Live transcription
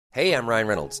Hey, I'm Ryan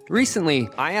Reynolds. Recently,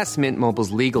 I asked Mint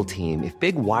Mobile's legal team if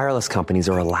big wireless companies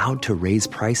are allowed to raise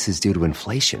prices due to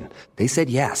inflation. They said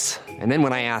yes. And then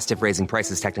when I asked if raising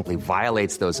prices technically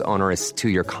violates those onerous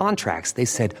two-year contracts, they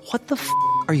said, "What the f***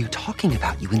 are you talking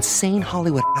about, you insane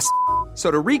Hollywood ass?" So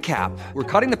to recap, we're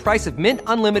cutting the price of Mint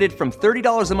Unlimited from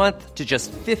 $30 a month to just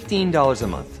 $15 a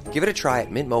month. Give it a try at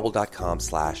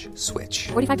mintmobile.com/switch.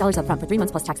 $45 up front for 3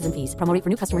 months plus taxes and fees. Promo rate for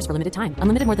new customers for limited time.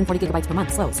 Unlimited more than 40 gigabytes per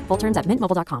month. Slows full terms at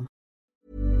mintmobile.com.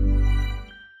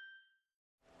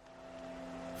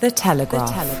 The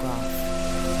Telegraph.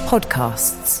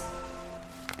 Podcasts.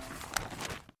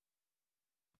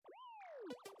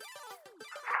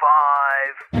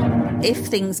 If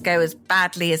things go as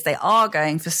badly as they are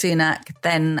going for Sunak,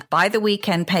 then by the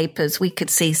weekend papers, we could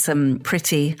see some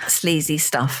pretty sleazy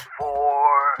stuff.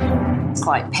 It's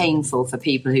quite painful for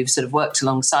people who've sort of worked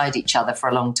alongside each other for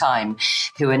a long time,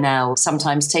 who are now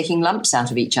sometimes taking lumps out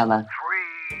of each other.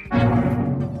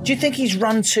 Do you think he's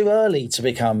run too early to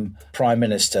become Prime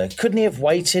Minister? Couldn't he have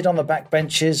waited on the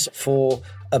backbenches for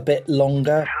a bit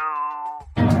longer?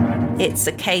 It's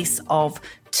a case of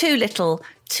too little,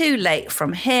 too late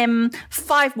from him.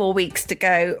 5 more weeks to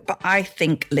go, but I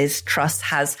think Liz Truss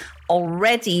has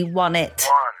already won it.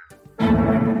 We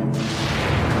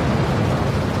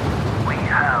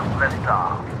have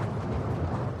liftoff.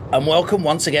 And welcome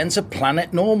once again to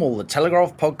Planet Normal, the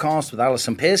Telegraph podcast with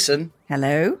Alison Pearson.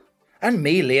 Hello. And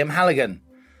me, Liam Halligan.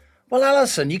 Well,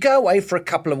 Alison, you go away for a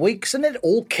couple of weeks and it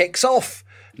all kicks off.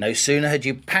 No sooner had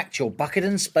you packed your bucket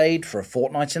and spade for a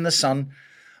fortnight in the sun,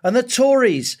 and the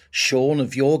Tories, shorn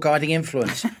of your guiding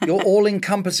influence, your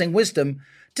all-encompassing wisdom,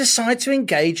 decide to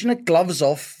engage in a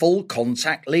gloves-off,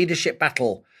 full-contact leadership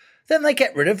battle. Then they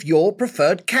get rid of your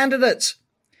preferred candidate.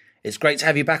 It's great to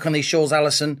have you back on these shores,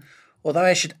 Alison, although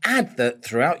I should add that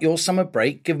throughout your summer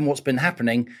break, given what's been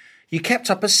happening, you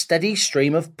kept up a steady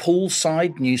stream of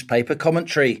poolside newspaper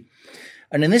commentary.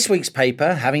 And in this week's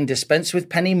paper, having dispensed with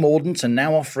Penny Mordaunt and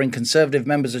now offering Conservative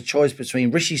members a choice between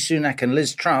Rishi Sunak and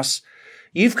Liz Truss,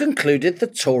 you've concluded the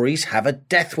Tories have a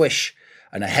death wish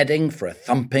and are heading for a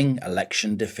thumping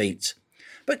election defeat.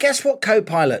 But guess what,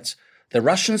 co-pilot? The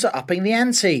Russians are upping the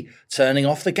ante, turning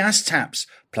off the gas taps,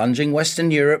 plunging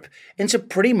Western Europe into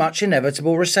pretty much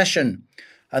inevitable recession.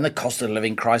 And the cost of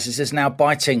living crisis is now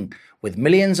biting, with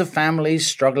millions of families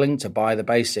struggling to buy the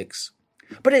basics.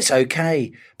 But it's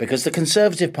okay, because the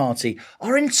Conservative Party,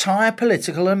 our entire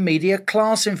political and media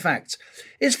class in fact,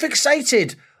 is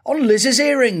fixated on Liz's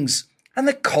earrings and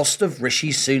the cost of Rishi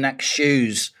Sunak's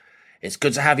shoes. It's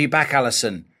good to have you back,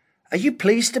 Alison. Are you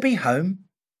pleased to be home?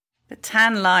 The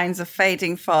tan lines are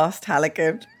fading fast,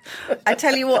 Halligan. I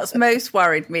tell you what's most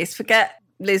worried me is forget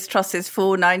Liz Truss's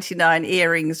 $4.99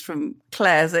 earrings from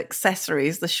Claire's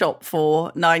Accessories, the shop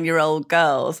for 9-year-old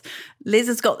girls. Liz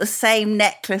has got the same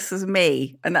necklace as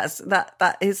me, and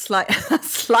that is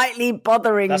slightly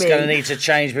bothering me. That's going to need to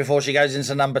change before she goes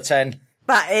into number 10.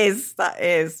 That is,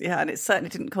 yeah, and it certainly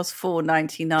didn't cost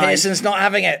 $4.99. Pearson's not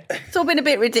having it. It's all been a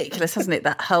bit ridiculous, hasn't it,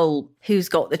 that whole who's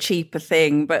got the cheaper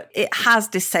thing, but it has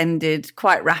descended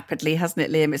quite rapidly, hasn't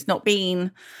it, Liam? It's not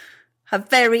been a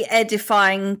very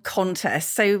edifying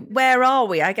contest. So where are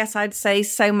we? I guess I'd say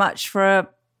so much for a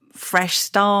fresh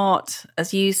start.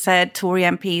 As you said, Tory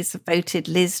MPs have voted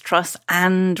Liz Truss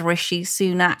and Rishi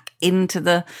Sunak into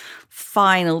the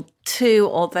final two,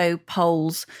 although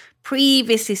polls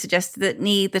previously suggested that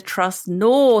neither Truss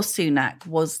nor Sunak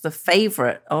was the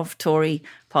favourite of Tory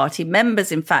party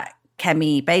members. In fact,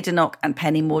 Kemi Badenoch and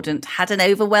Penny Mordaunt had an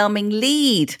overwhelming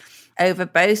lead over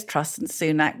both Truss and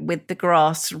Sunak with the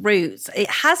grassroots. It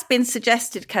has been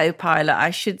suggested, co-pilot, I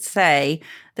should say,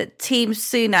 that Team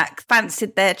Sunak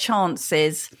fancied their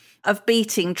chances of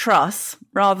beating Truss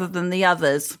rather than the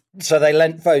others. So they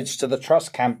lent votes to the Truss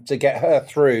camp to get her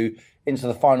through into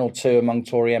the final two among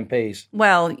Tory MPs.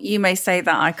 Well, you may say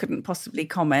that. I couldn't possibly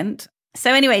comment.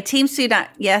 So anyway, Team Sunak,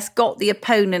 yes, got the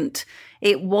opponent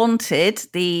it wanted,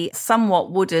 the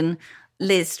somewhat wooden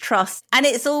Liz Truss. And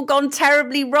it's all gone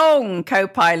terribly wrong,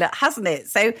 co-pilot, hasn't it?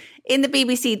 So in the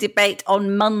BBC debate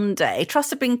on Monday,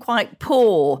 Truss had been quite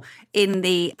poor in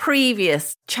the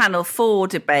previous Channel 4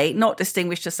 debate, not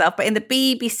distinguished herself, but in the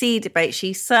BBC debate,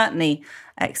 she certainly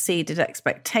exceeded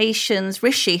expectations.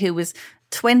 Rishi, who was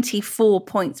 24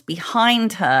 points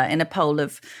behind her in a poll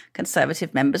of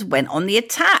Conservative members, went on the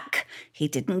attack. He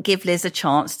didn't give Liz a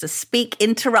chance to speak,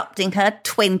 interrupting her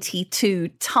 22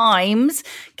 times.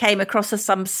 Came across as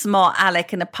some smart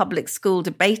aleck in a public school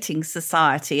debating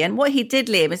society. And what he did,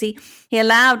 Liam, is he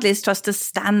allowed Liz Truss to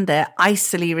stand there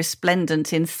icily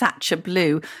resplendent in Thatcher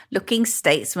blue, looking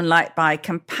statesmanlike by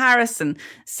comparison.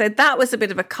 So that was a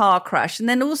bit of a car crash. And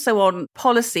then also on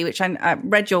policy, which I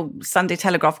read your Sunday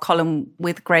Telegraph column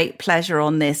with great pleasure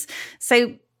on this.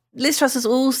 So Liz Truss has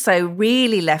also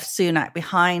really left Sunak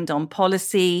behind on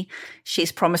policy. She's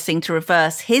promising to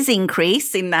reverse his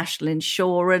increase in national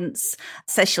insurance,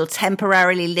 says she'll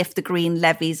temporarily lift the green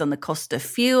levies on the cost of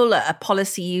fuel, a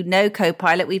policy you know,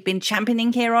 co-pilot, we've been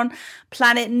championing here on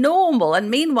Planet Normal. And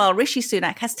meanwhile, Rishi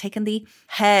Sunak has taken the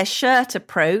hair shirt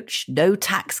approach, no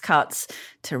tax cuts,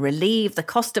 to relieve the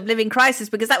cost of living crisis,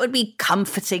 because that would be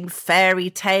comforting fairy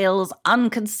tales,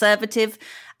 unconservative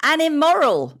and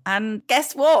immoral. And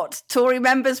guess what? Tory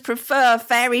members prefer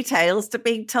fairy tales to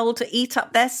being told to eat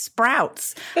up their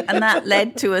sprouts. And that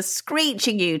led to a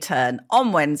screeching U-turn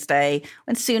on Wednesday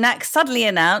when Sunak suddenly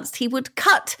announced he would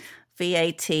cut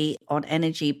VAT on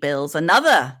energy bills,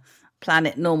 another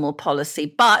Planet Normal policy.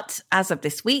 But as of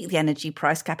this week, the energy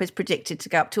price cap is predicted to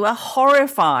go up to a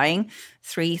horrifying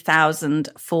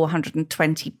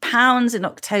 £3,420 in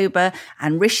October,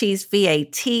 and Rishi's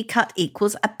VAT cut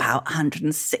equals about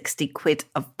 160 quid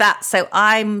of that. So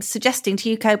I'm suggesting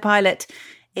to you, co-pilot,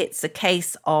 it's a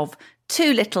case of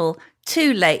too little,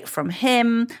 too late from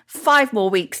him. 5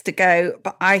 more weeks to go,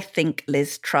 but I think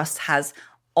Liz Truss has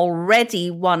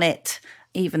already won it,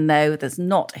 even though there's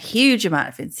not a huge amount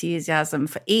of enthusiasm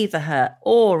for either her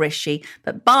or Rishi.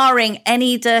 But barring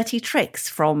any dirty tricks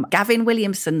from Gavin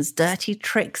Williamson's dirty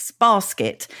tricks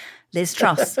basket, Liz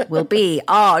Truss will be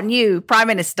our new Prime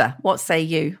Minister. What say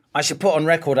you? I should put on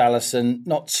record, Alison,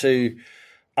 not to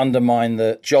undermine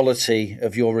the jollity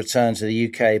of your return to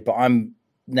the UK, but I'm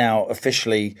now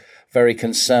officially very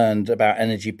concerned about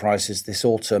energy prices this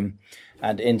autumn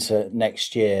and into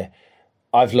next year.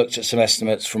 I've looked at some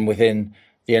estimates from within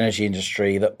the energy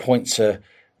industry that point to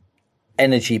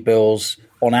energy bills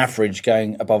on average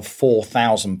going above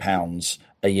 £4,000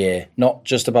 a year, not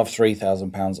just above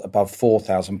 £3,000, above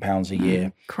 £4,000 a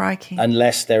year. Crikey.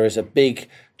 Unless there is a big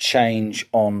change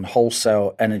on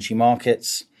wholesale energy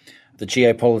markets. The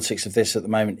geopolitics of this at the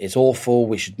moment is awful.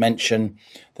 We should mention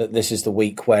that this is the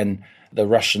week when the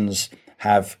Russians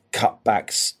have cut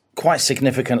back quite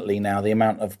significantly now the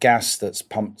amount of gas that's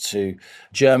pumped to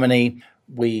Germany.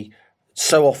 We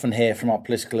so often hear from our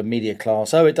political and media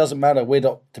class, it doesn't matter, we're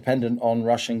not dependent on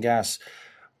Russian gas.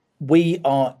 We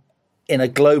are in a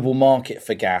global market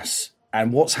for gas,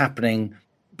 and what's happening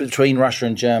between Russia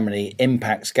and Germany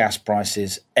impacts gas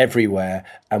prices everywhere,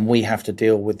 and we have to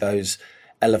deal with those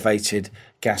elevated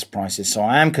gas prices. So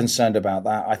I am concerned about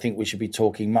that. I think we should be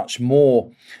talking much more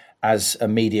as a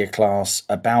media class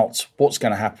about what's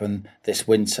going to happen this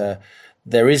winter.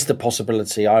 There is the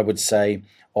possibility, I would say,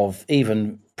 of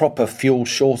even proper fuel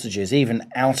shortages, even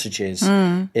outages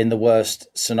in the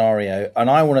worst scenario. And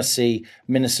I want to see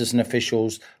ministers and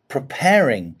officials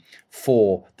preparing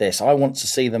for this. I want to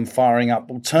see them firing up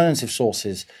alternative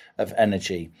sources of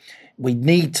energy. We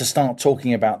need to start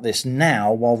talking about this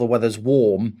now while the weather's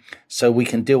warm so we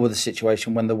can deal with the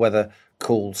situation when the weather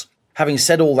cools. Having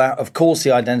said all that, of course,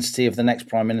 the identity of the next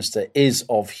Prime Minister is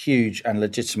of huge and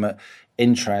legitimate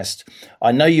interest.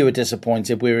 I know you were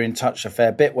disappointed. We were in touch a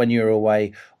fair bit when you were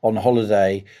away on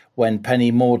holiday when Penny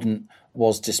Mordaunt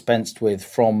was dispensed with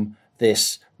from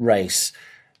this race.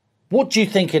 What do you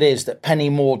think it is that Penny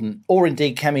Mordaunt, or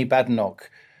indeed Kemi Badenoch,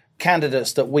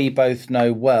 candidates that we both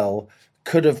know well,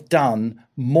 could have done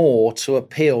more to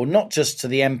appeal not just to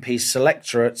the MP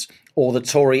selectorate or the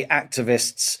Tory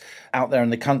activists out there in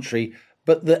the country,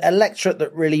 but the electorate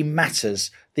that really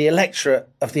matters, the electorate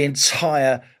of the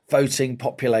entire voting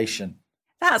population?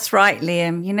 That's right,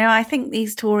 Liam. You know, I think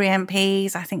these Tory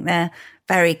MPs, I think they're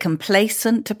very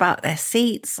complacent about their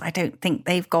seats. I don't think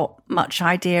they've got much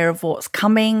idea of what's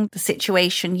coming. The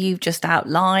situation you've just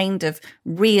outlined of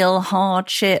real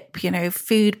hardship, you know,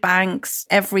 food banks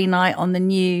every night on the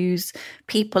news,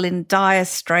 people in dire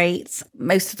straits.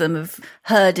 Most of them have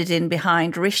herded in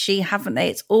behind Rishi, haven't they?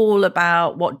 It's all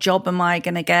about what job am I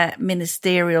going to get,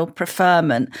 ministerial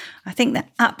preferment. I think they're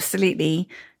absolutely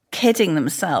kidding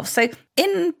themselves. So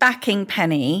in backing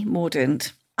Penny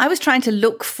Mordaunt, I was trying to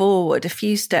look forward a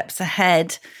few steps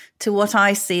ahead to what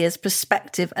I see as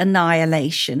prospective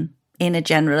annihilation in a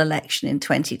general election in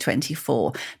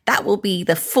 2024. That will be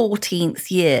the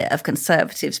 14th year of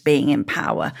Conservatives being in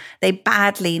power. They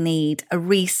badly need a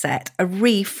reset, a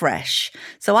refresh.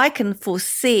 So I can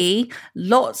foresee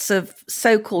lots of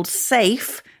so-called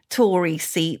safe Tory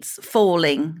seats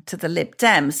falling to the Lib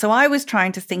Dems. So I was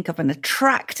trying to think of an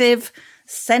attractive,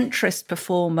 centrist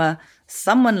performer,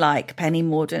 someone like Penny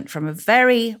Mordaunt from a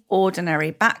very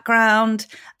ordinary background,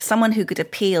 someone who could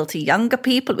appeal to younger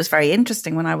people. It was very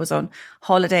interesting when I was on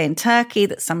holiday in Turkey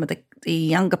that some of the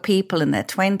younger people in their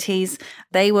 20s,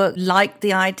 they were liked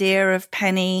the idea of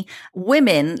Penny.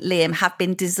 Women, Liam, have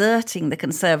been deserting the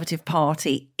Conservative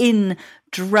Party in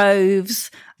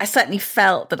droves. I certainly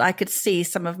felt that I could see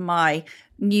some of my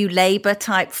New Labour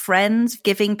type friends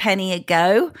giving Penny a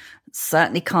go.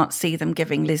 Certainly can't see them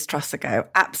giving Liz Truss a go.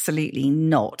 Absolutely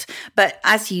not. But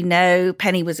as you know,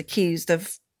 Penny was accused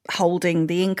of holding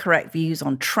the incorrect views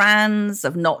on trans,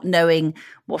 of not knowing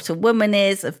what a woman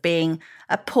is, of being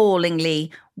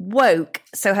appallingly woke.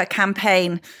 So her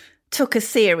campaign took a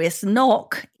serious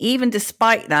knock. Even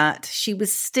despite that, she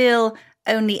was still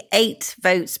only 8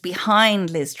 votes behind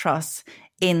Liz Truss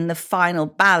in the final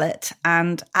ballot,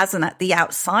 and as the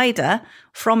outsider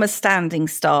from a standing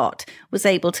start was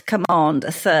able to command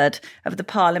a third of the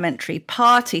parliamentary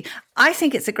party. I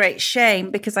think it's a great shame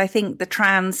because I think the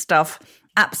trans stuff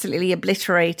absolutely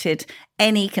obliterated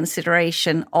any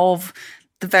consideration of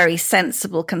the very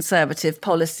sensible Conservative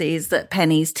policies that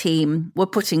Penny's team were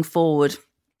putting forward,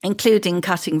 including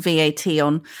cutting VAT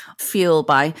on fuel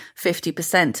by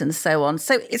 50% and so on.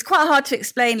 So it's quite hard to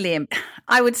explain, Liam.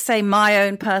 I would say my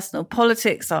own personal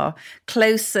politics are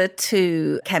closer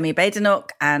to Kemi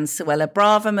Badenoch and Suella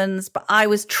Braverman's, but I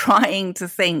was trying to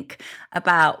think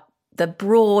about the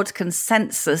broad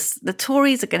consensus. The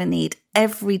Tories are going to need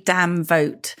every damn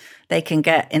vote they can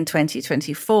get in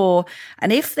 2024.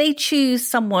 And if they choose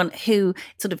someone who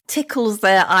sort of tickles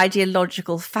their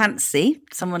ideological fancy,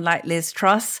 someone like Liz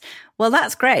Truss, well,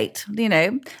 that's great. You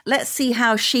know, let's see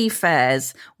how she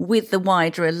fares with the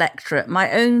wider electorate.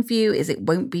 My own view is it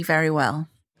won't be very well.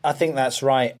 I think that's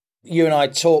right. You and I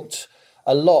talked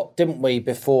a lot, didn't we,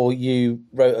 before you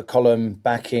wrote a column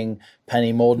backing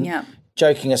Penny Mordaunt? Yeah.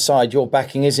 Joking aside, your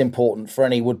backing is important for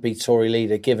any would-be Tory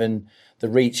leader, given the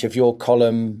reach of your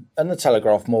column and the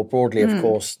Telegraph more broadly, of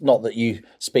course. Not that you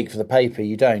speak for the paper,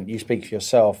 you don't. You speak for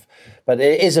yourself. But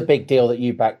it is a big deal that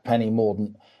you back Penny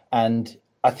Mordaunt. And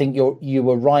I think you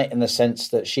were right in the sense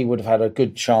that she would have had a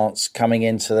good chance coming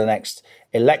into the next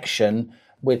election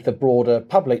with the broader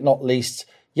public, not least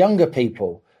younger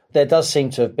people. There does seem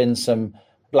to have been some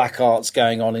black arts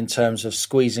going on in terms of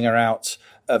squeezing her out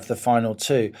of the final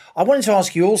 2. I wanted to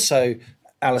ask you also,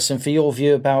 Alison, for your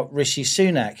view about Rishi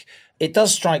Sunak. It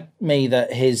does strike me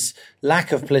that his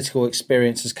lack of political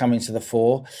experience is coming to the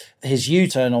fore. His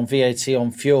U-turn on VAT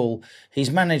on fuel, he's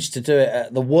managed to do it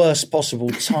at the worst possible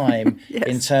time yes.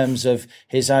 in terms of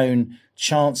his own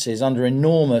chances, under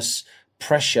enormous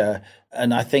pressure.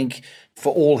 And I think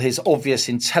for all his obvious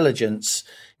intelligence,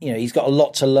 you know, he's got a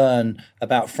lot to learn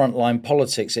about frontline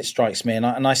politics, it strikes me.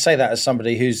 And I say that as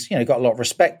somebody who's, you know, got a lot of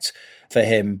respect for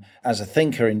him as a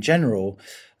thinker in general.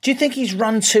 Do you think he's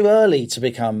run too early to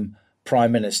become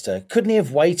Prime Minister? Couldn't he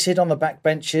have waited on the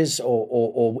backbenches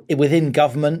or within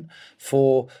government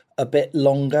for a bit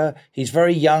longer? He's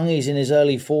very young. He's in his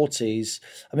early 40s.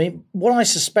 I mean, what I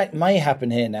suspect may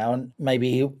happen here now, and maybe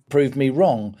he'll prove me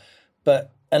wrong,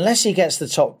 but unless he gets the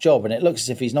top job, and it looks as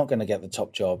if he's not going to get the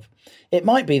top job, it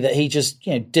might be that he just,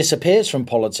 you know, disappears from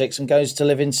politics and goes to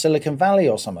live in Silicon Valley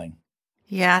or something.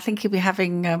 Yeah, I think he'll be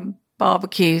having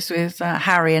barbecues with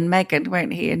Harry and Meghan,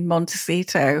 won't he, in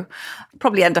Montecito?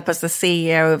 Probably end up as the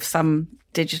CEO of some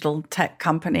digital tech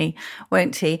company,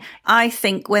 won't he? I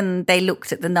think when they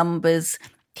looked at the numbers,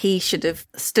 he should have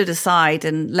stood aside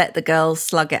and let the girls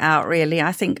slug it out, really.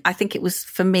 I think it was,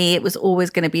 for me, it was always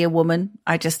going to be a woman.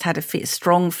 I just had a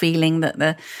strong feeling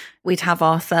that we'd have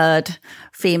our third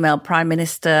female prime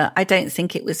minister. I don't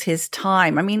think it was his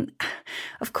time. I mean,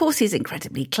 of course, he's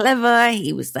incredibly clever.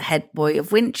 He was the head boy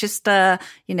of Winchester.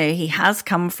 You know, he has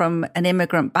come from an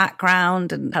immigrant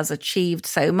background and has achieved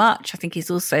so much. I think he's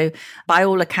also, by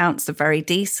all accounts, a very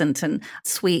decent and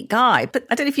sweet guy. But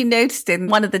I don't know if you noticed in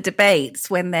one of the debates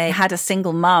when they had a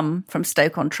single mum from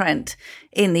Stoke-on-Trent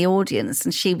in the audience,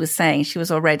 and she was saying she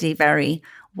was already very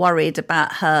worried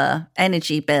about her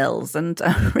energy bills. And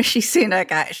Rishi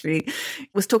Sunak actually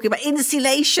was talking about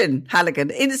insulation, Halligan,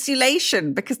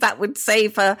 insulation, because that would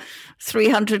save her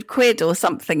 300 quid or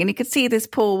something. And you could see this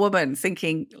poor woman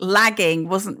thinking lagging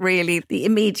wasn't really the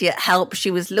immediate help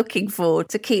she was looking for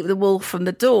to keep the wolf from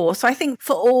the door. So I think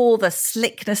for all the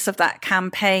slickness of that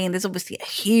campaign, there's obviously a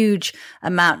huge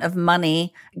amount of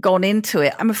money gone into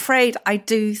it. I'm afraid I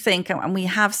do think, and we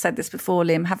have said this before,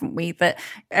 Liam, haven't we, that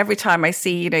every time I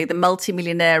see, you know, the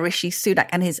multimillionaire Rishi Sunak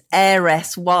and his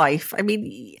heiress wife, I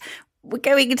mean, we're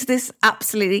going into this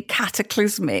absolutely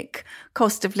cataclysmic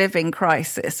cost of living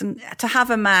crisis. And to have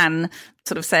a man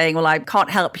sort of saying, well, I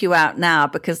can't help you out now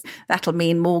because that'll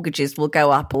mean mortgages will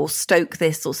go up, or stoke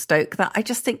this or stoke that. I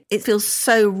just think it feels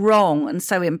so wrong and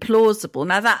so implausible.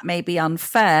 Now, that may be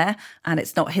unfair, and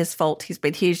it's not his fault. He's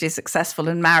been hugely successful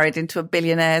and married into a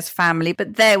billionaire's family.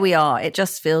 But there we are. It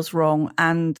just feels wrong.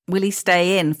 And will he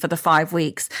stay in for the 5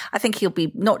 weeks? I think he'll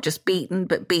be not just beaten,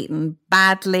 but beaten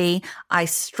badly. I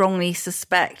strongly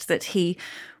suspect that he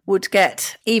would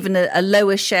get even a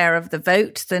lower share of the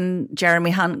vote than Jeremy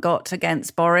Hunt got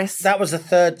against Boris. That was a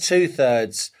third,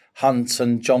 2/3 Hunt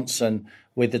and Johnson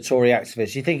with the Tory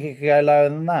activists. You think it could go lower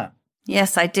than that?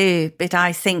 Yes, I do. But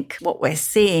I think what we're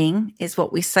seeing is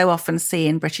what we so often see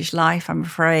in British life, I'm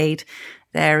afraid.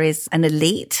 There is an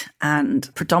elite, and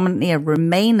predominantly a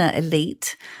Remainer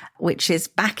elite, which is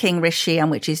backing Rishi and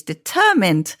which is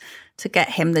determined to get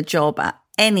him the job at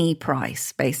any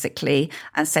price, basically.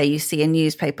 And so you see a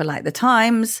newspaper like The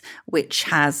Times, which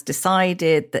has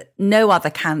decided that no other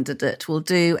candidate will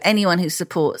do. Anyone who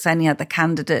supports any other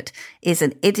candidate is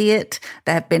an idiot.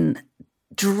 There have been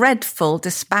dreadful,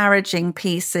 disparaging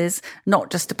pieces,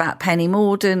 not just about Penny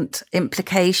Mordaunt,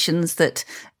 implications that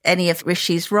any of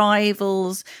Rishi's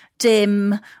rivals,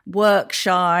 dim, work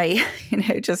shy,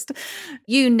 just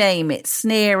you name it,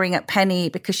 sneering at Penny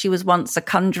because she was once a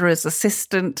conjurer's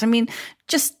assistant. I mean,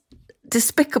 just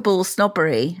despicable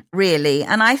snobbery, really.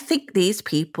 And I think these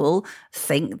people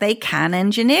think they can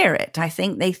engineer it. I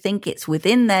think they think it's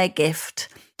within their gift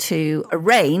to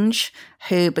arrange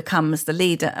who becomes the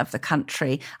leader of the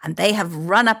country. And they have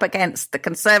run up against the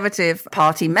Conservative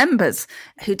Party members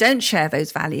who don't share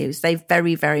those values. They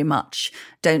very, very much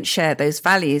don't share those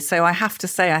values. So I have to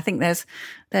say, I think there's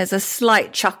a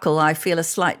slight chuckle. I feel a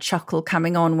slight chuckle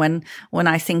coming on when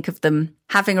I think of them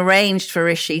having arranged for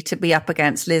Rishi to be up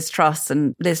against Liz Truss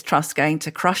and Liz Truss going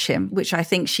to crush him, which I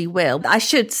think she will. I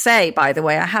should say, by the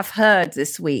way, I have heard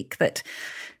this week that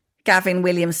Gavin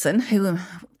Williamson, who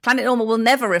Planet Normal will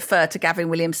never refer to Gavin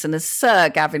Williamson as Sir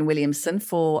Gavin Williamson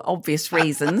for obvious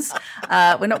reasons.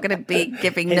 We're not going to be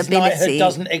giving His nobility. knighthood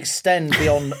doesn't extend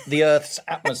beyond the Earth's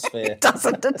atmosphere. It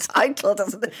doesn't. The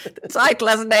title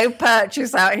has no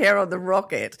purchase out here on the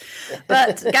rocket.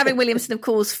 But Gavin Williamson, of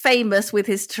course, famous with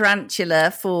his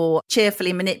tarantula for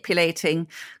cheerfully manipulating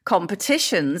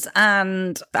competitions.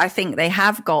 And I think they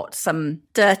have got some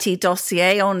dirty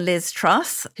dossier on Liz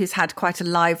Truss, who's had quite a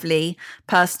lively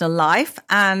personal life.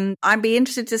 And I'd be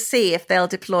interested to see if they'll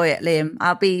deploy it, Liam.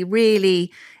 I'll be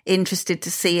really interested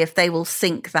to see if they will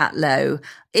sink that low.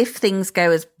 If things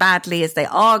go as badly as they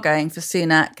are going for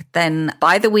Sunak, then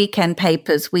by the weekend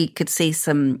papers, we could see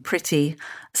some pretty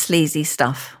sleazy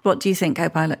stuff. What do you think,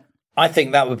 co-pilot? I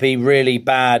think that would be really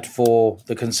bad for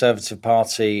the Conservative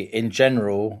Party in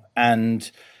general. And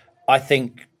I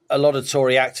think a lot of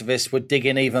Tory activists would dig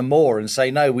in even more and say,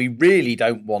 no, we really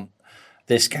don't want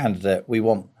this candidate. We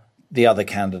want the other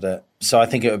candidate. So I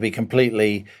think it would be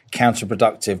completely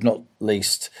counterproductive, not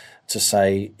least to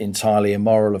say entirely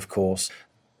immoral, of course.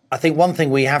 I think one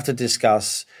thing we have to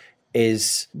discuss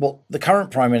is what the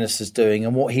current Prime Minister's doing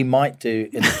and what he might do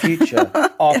in the future.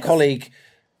 Our colleague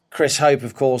Chris Hope,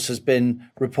 of course, has been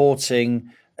reporting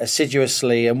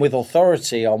assiduously and with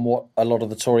authority on what a lot of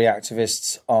the Tory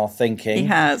activists are thinking. He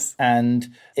has.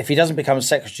 And if he doesn't become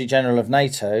Secretary General of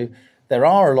NATO, there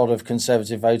are a lot of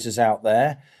Conservative voters out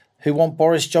there who want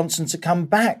Boris Johnson to come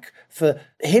back, for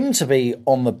him to be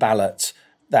on the ballot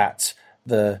that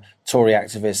the Tory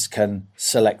activists can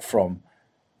select from.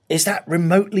 Is that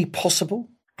remotely possible?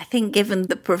 I think given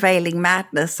the prevailing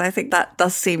madness, I think that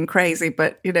does seem crazy,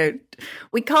 but,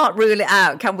 we can't rule it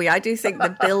out, can we? I do think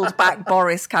the Build Back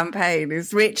Boris campaign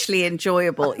is richly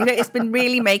enjoyable. It's been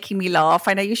really making me laugh.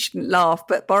 I know you shouldn't laugh,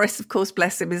 but Boris, of course,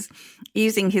 bless him, is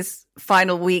using his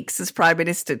final weeks as Prime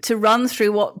Minister to run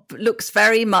through what looks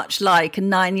very much like a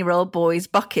 9-year-old boy's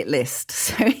bucket list.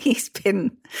 So he's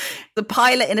been the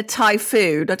pilot in a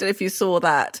typhoon. I don't know if you saw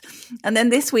that. And then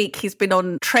this week he's been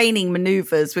on training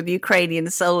manoeuvres with Ukrainian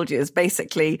soldiers,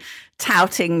 basically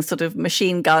touting sort of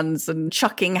machine guns and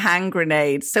chucking hand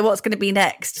grenades. So what's going to be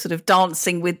next? Sort of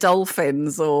Dancing with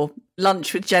Dolphins or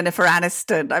Lunch with Jennifer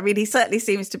Aniston? I mean, he certainly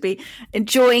seems to be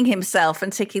enjoying himself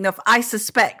and ticking off. I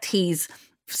suspect he's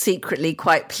secretly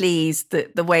quite pleased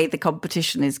that the way the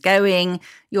competition is going.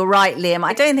 You're right, Liam.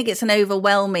 I don't think it's an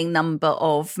overwhelming number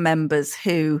of members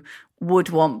who would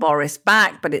want Boris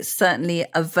back, but it's certainly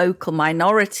a vocal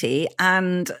minority.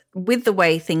 And with the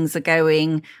way things are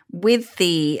going, with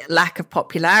the lack of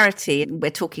popularity, we're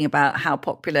talking about how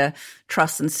popular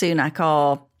Truss and Sunak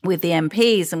are with the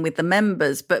MPs and with the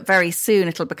members, but very soon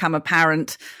it'll become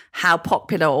apparent how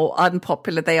popular or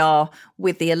unpopular they are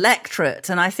with the electorate.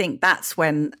 And I think that's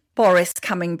when Boris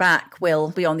coming back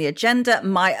will be on the agenda.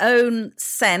 My own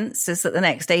sense is that the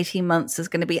next 18 months is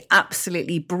going to be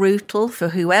absolutely brutal for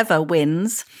whoever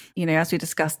wins. You know, as we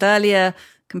discussed earlier,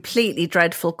 completely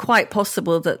dreadful, quite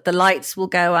possible that the lights will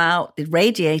go out, the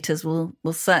radiators will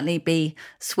certainly be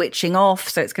switching off.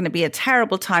 So it's going to be a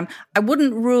terrible time. I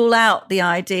wouldn't rule out the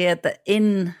idea that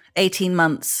in 18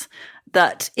 months,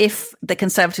 that if the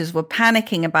Conservatives were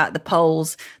panicking about the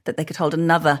polls, that they could hold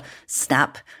another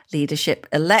snap leadership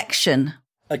election.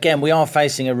 Again, we are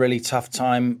facing a really tough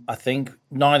time, I think.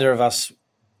 Neither of us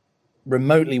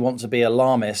remotely want to be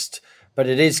alarmist, but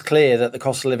it is clear that the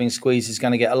cost of living squeeze is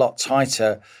going to get a lot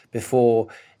tighter before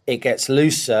it gets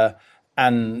looser.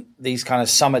 And these kind of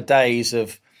summer days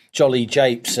of jolly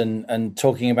japes and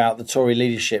talking about the Tory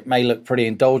leadership may look pretty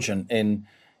indulgent in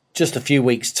just a few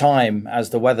weeks' time as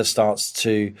the weather starts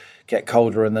to get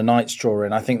colder and the nights draw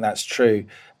in. I think that's true.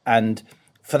 And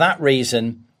for that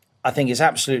reason, I think it's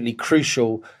absolutely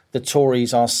crucial the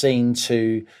Tories are seen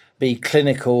to be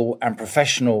clinical and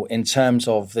professional in terms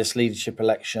of this leadership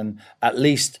election, at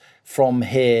least from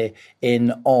here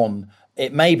in on.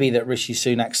 It may be that Rishi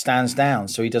Sunak stands down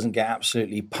so he doesn't get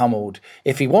absolutely pummeled.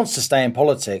 If he wants to stay in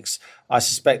politics, I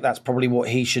suspect that's probably what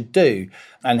he should do.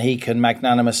 And he can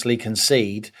magnanimously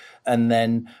concede and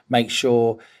then make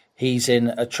sure he's in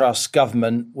a Truss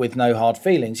government with no hard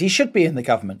feelings. He should be in the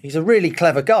government. He's a really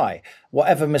clever guy.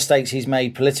 Whatever mistakes he's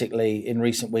made politically in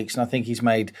recent weeks, and I think he's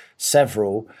made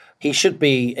several, he should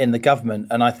be in the government.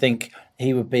 And I think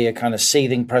he would be a kind of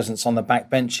seething presence on the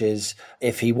backbenches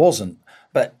if he wasn't.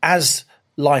 But as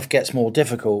life gets more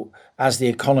difficult, as the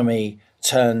economy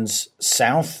turns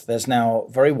south, there's now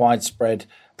very widespread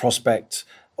prospect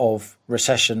of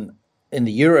recession in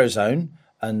the Eurozone.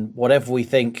 And whatever we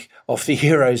think of the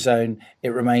Eurozone, it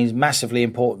remains massively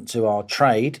important to our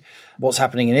trade. What's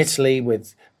happening in Italy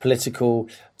with political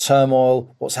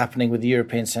turmoil, what's happening with the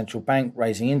European Central Bank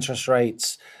raising interest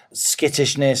rates,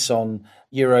 skittishness on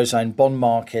Eurozone bond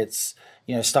markets,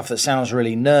 you know, stuff that sounds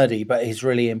really nerdy, but is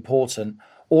really important.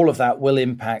 All of that will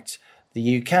impact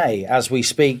the UK. As we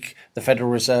speak, the Federal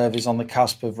Reserve is on the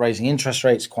cusp of raising interest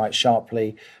rates quite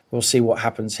sharply. We'll see what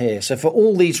happens here. So for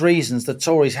all these reasons, the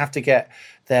Tories have to get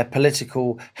their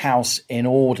political house in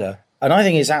order. And I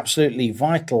think it's absolutely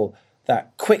vital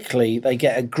that quickly they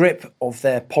get a grip of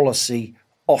their policy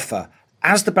offer.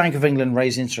 As the Bank of England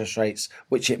raise interest rates,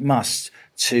 which it must,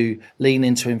 to lean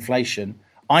into inflation,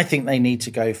 I think they need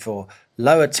to go for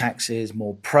lower taxes,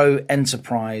 more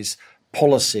pro-enterprise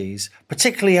policies,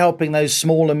 particularly helping those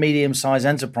small and medium-sized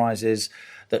enterprises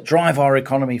that drive our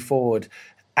economy forward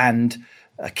and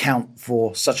account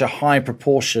for such a high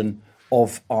proportion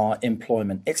of our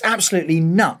employment. It's absolutely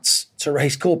nuts to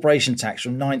raise corporation tax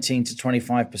from 19 to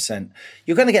 25%.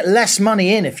 You're going to get less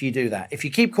money in if you do that. If you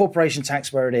keep corporation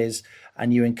tax where it is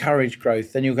and you encourage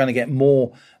growth, then you're going to get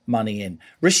more money in.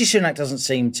 Rishi Sunak doesn't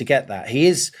seem to get that. He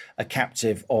is a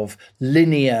captive of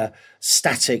linear,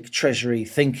 static Treasury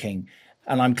thinking.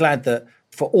 And I'm glad that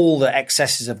for all the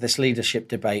excesses of this leadership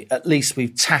debate, at least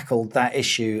we've tackled that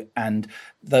issue and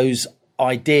those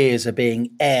ideas are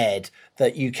being aired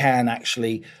that you can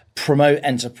actually promote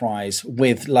enterprise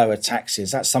with lower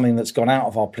taxes. That's something that's gone out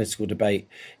of our political debate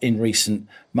in recent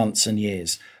months and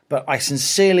years. But I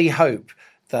sincerely hope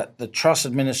that the Truss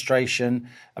administration,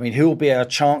 who will be our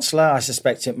Chancellor? I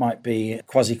suspect it might be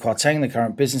Kwasi Kwarteng, the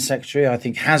current business secretary. I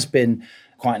think has been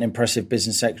quite an impressive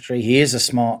business secretary. He is a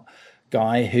smart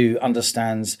guy who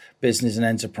understands business and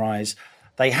enterprise.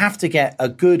 They have to get a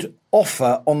good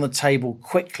offer on the table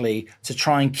quickly to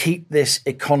try and keep this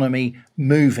economy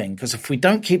moving. Because if we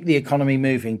don't keep the economy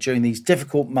moving during these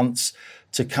difficult months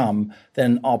to come,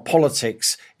 then our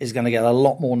politics is going to get a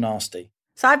lot more nasty.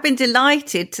 So I've been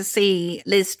delighted to see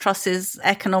Liz Truss's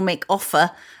economic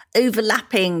offer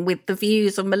overlapping with the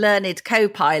views of my learned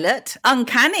co-pilot.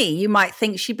 Uncanny. You might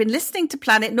think she'd been listening to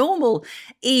Planet Normal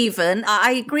even.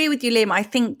 I agree with you, Liam. I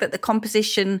think that the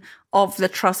composition of the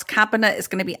Truss cabinet is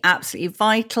going to be absolutely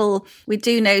vital. We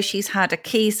do know she's had a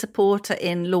key supporter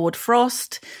in Lord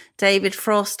Frost, David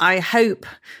Frost. I hope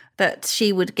that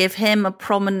she would give him a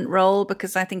prominent role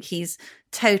because I think he's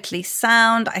totally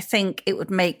sound. I think it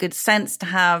would make good sense to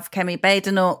have Kemi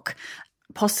Badenoch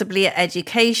possibly at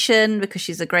education because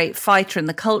she's a great fighter in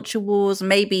the culture wars,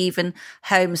 maybe even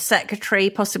Home Secretary,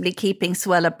 possibly keeping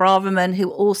Suella Braverman, who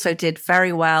also did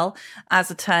very well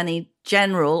as Attorney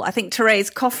General. I think Therese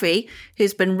Coffey,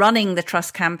 who's been running the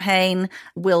Truss campaign,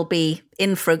 will be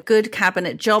in for a good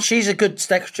cabinet job. She's a good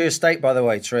Secretary of State, by the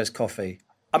way, Therese Coffey.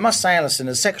 I must say, Alison,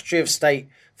 as Secretary of State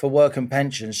for work and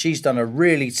pensions, she's done a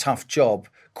really tough job,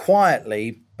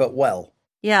 quietly but well.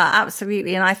 Yeah,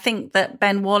 absolutely. And I think that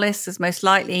Ben Wallace is most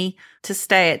likely to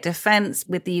stay at defence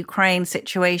with the Ukraine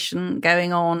situation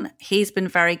going on. He's been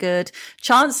very good.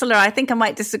 Chancellor, I think I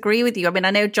might disagree with you. I mean, I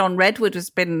know John Redwood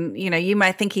has been, you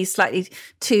might think he's slightly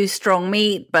too strong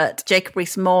meat, but Jacob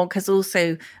Rees-Mogg has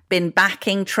also been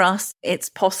backing Truss. It's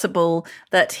possible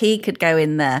that he could go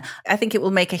in there. I think it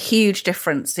will make a huge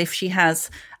difference if she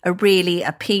has a really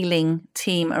appealing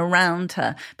team around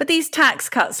her. But these tax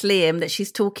cuts, Liam, that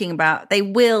she's talking about, they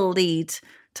will lead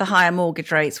to higher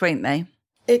mortgage rates, won't they?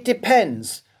 It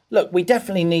depends. Look, we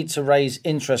definitely need to raise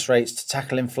interest rates to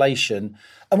tackle inflation.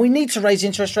 And we need to raise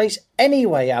interest rates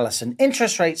anyway, Alison.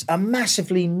 Interest rates are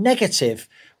massively negative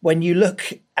when you look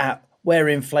at where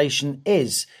inflation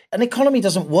is. An economy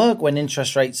doesn't work when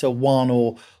interest rates are 1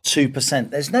 or 2%.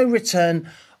 There's no return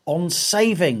on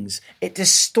savings. It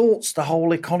distorts the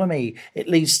whole economy. It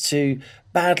leads to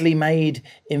badly made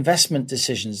investment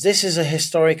decisions. This is a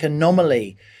historic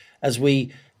anomaly as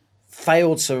we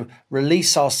fail to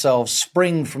release ourselves,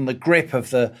 spring from the grip of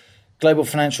the global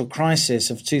financial crisis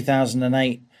of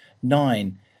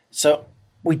 2008-9. So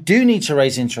we do need to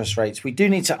raise interest rates. We do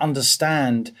need to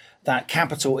understand that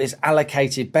capital is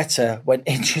allocated better when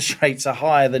interest rates are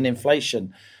higher than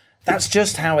inflation. That's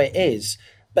just how it is.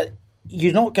 But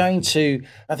you're not going to,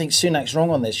 I think Sunak's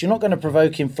wrong on this, you're not going to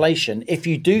provoke inflation if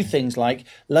you do things like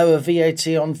lower VAT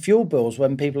on fuel bills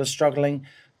when people are struggling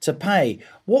to pay.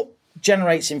 What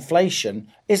generates inflation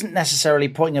isn't necessarily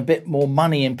putting a bit more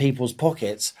money in people's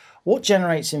pockets. What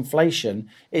generates inflation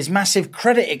is massive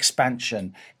credit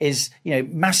expansion, is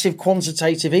massive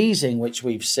quantitative easing, which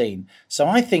we've seen. So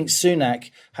I think Sunak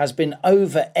has been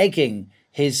over-egging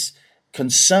his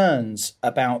concerns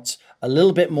about a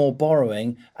little bit more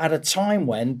borrowing at a time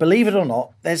when, believe it or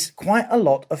not, there's quite a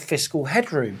lot of fiscal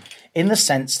headroom, in the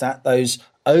sense that those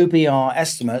OBR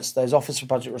estimates, those Office for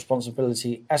Budget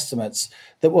Responsibility estimates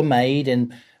that were made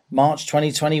in March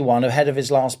 2021 ahead of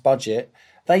his last budget,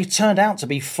 they turned out to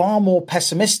be far more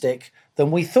pessimistic than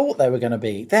we thought they were going to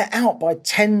be. They're out by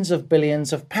tens of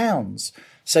billions of pounds.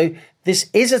 So this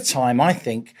is a time, I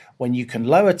think, when you can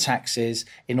lower taxes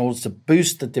in order to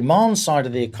boost the demand side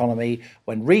of the economy,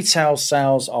 when retail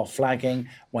sales are flagging,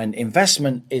 when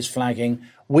investment is flagging,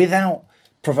 without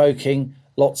provoking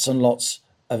lots and lots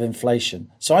of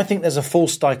inflation. So I think there's a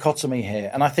false dichotomy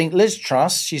here. And I think Liz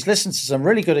Truss, she's listened to some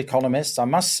really good economists, I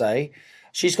must say,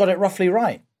 she's got it roughly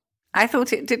right. I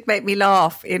thought it did make me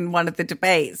laugh in one of the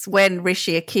debates when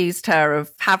Rishi accused her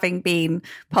of having been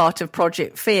part of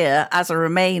Project Fear as a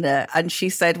Remainer. And she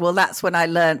said, well, that's when I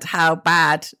learnt how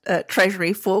bad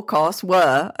Treasury forecasts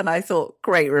were. And I thought,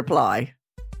 great reply.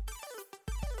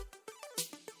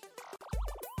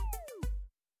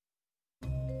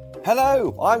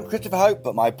 Hello, I'm Christopher Hope,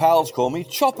 but my pals call me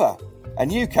Chopper. And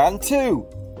you can too.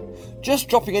 Just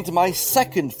dropping into my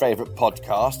second favourite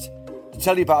podcast to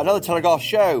tell you about another Telegraph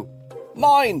show.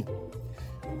 Mine!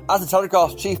 As the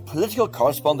Telegraph's chief political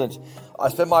correspondent, I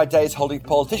spend my days holding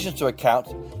politicians to account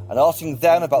and asking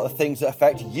them about the things that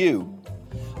affect you.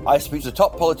 I speak to the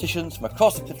top politicians from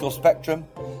across the political spectrum,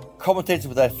 commentators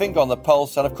with their finger on the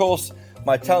pulse, and of course,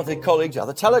 my talented colleagues at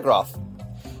the Telegraph.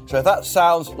 So if that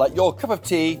sounds like your cup of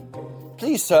tea,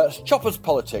 please search Chopper's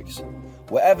Politics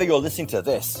wherever you're listening to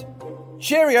this.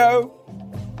 Cheerio!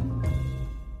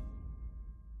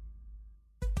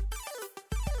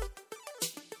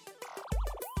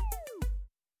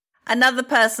 Another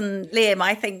person, Liam,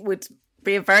 I think would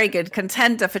be a very good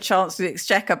contender for Chancellor of the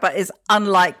Exchequer, but is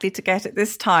unlikely to get it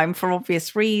this time for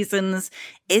obvious reasons,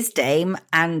 is Dame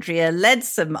Andrea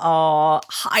Leadsom, our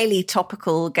highly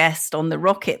topical guest on The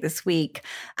Rocket this week.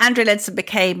 Andrea Leadsom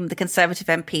became the Conservative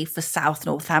MP for South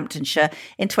Northamptonshire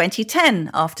in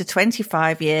 2010 after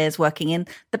 25 years working in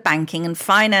the banking and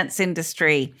finance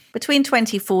industry. Between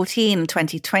 2014 and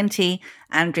 2020,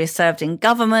 Andrea served in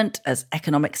government as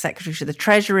Economic Secretary to the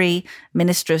Treasury,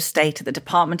 Minister of State at the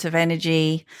Department of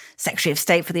Energy, Secretary of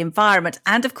State for the Environment,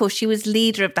 and of course she was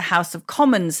leader of the House of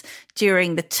Commons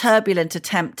during the turbulent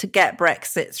attempt to get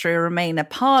Brexit through a Remainer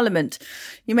Parliament.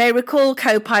 You may recall,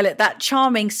 co-pilot, that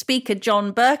charming speaker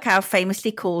John Bercow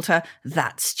famously called her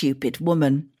that stupid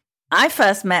woman. I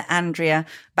first met Andrea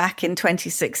back in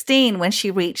 2016 when she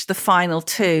reached the final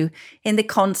two in the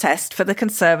contest for the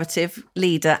Conservative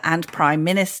leader and Prime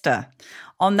Minister.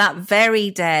 On that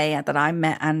very day that I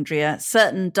met Andrea,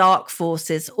 certain dark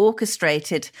forces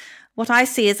orchestrated what I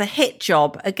see as a hit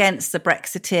job against the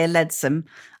Brexiteer Leadsom,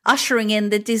 ushering in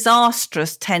the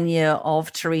disastrous tenure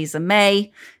of Theresa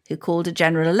May, who called a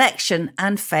general election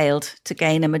and failed to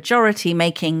gain a majority,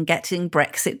 making getting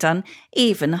Brexit done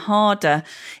even harder.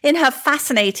 In her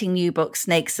fascinating new book,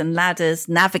 Snakes and Ladders,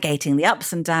 Navigating the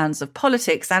Ups and Downs of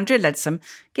Politics, Andrea Leadsom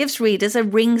gives readers a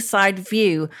ringside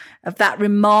view of that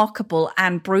remarkable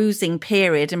and bruising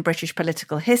period in British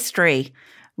political history.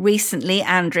 Recently,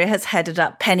 Andrea has headed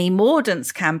up Penny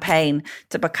Mordaunt's campaign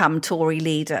to become Tory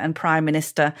leader and Prime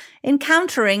Minister,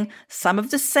 encountering some of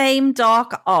the same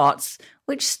dark arts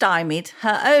which stymied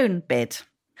her own bid.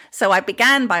 So I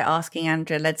began by asking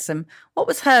Andrea Leadsom what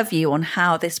was her view on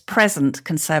how this present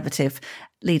Conservative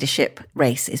leadership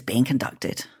race is being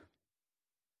conducted.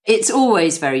 It's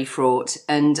always very fraught.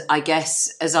 And I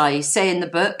guess, as I say in the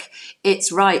book,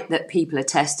 it's right that people are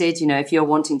tested. You know, if you're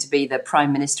wanting to be the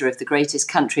Prime Minister of the greatest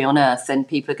country on earth, then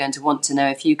people are going to want to know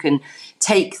if you can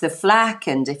take the flak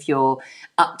and if you're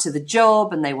up to the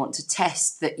job, and they want to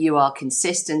test that you are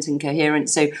consistent and coherent.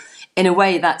 So in a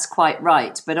way, that's quite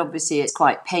right. But obviously, it's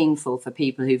quite painful for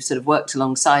people who've sort of worked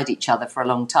alongside each other for a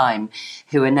long time,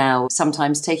 who are now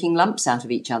sometimes taking lumps out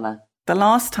of each other. The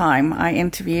last time I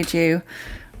interviewed you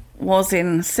was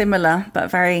in similar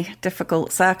but very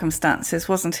difficult circumstances,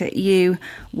 wasn't it? You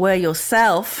were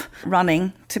yourself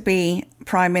running to be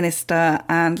Prime Minister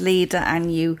and leader,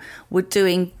 and you were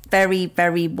doing very,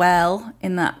 very well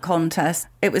in that contest.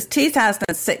 It was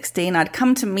 2016. I'd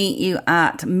come to meet you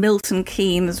at Milton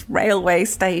Keynes railway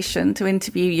station to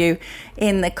interview you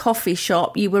in the coffee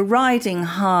shop. You were riding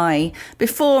high.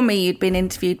 Before me, you'd been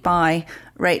interviewed by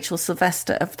Rachel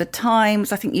Sylvester of The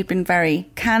Times. I think you've been very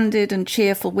candid and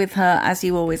cheerful with her, as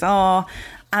you always are.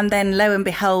 And then, lo and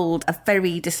behold, a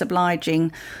very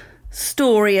disobliging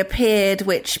story appeared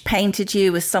which painted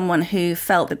you as someone who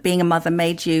felt that being a mother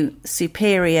made you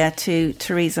superior to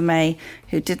Theresa May,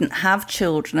 who didn't have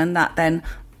children, and that then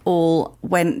all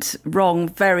went wrong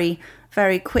very,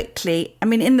 very quickly. I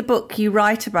mean, in the book, you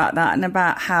write about that and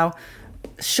about how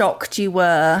shocked you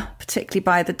were, particularly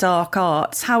by the dark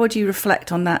arts. How would you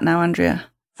reflect on that now, Andrea?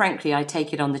 Frankly, I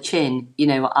take it on the chin. You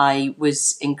know, I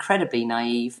was incredibly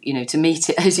naive, you know, to meet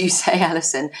it, as you say,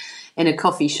 Alison, in a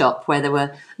coffee shop where there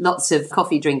were lots of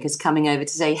coffee drinkers coming over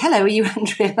to say, hello, are you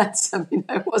Andrea Leadsom? You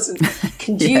know, it wasn't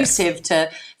conducive to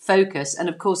focus. And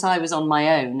of course, I was on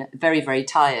my own, very, very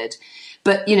tired.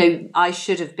 But, you know, I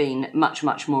should have been much,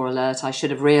 much more alert. I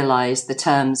should have realised the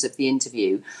terms of the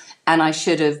interview. And I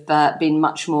should have been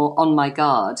much more on my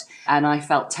guard. And I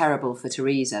felt terrible for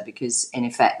Theresa because, in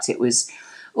effect, it was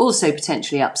also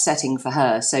potentially upsetting for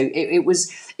her. So it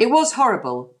was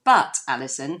horrible. But,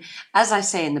 Alison, as I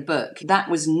say in the book, that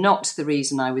was not the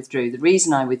reason I withdrew. The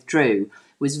reason I withdrew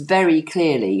was very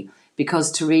clearly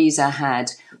because Theresa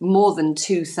had more than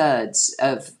 2/3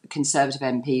 of Conservative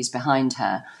MPs behind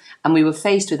her. And we were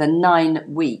faced with a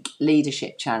 9-week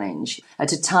leadership challenge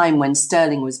at a time when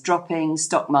sterling was dropping,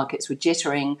 stock markets were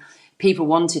jittering, people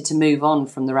wanted to move on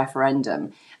from the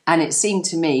referendum. And it seemed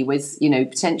to me, with, you know,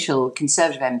 potential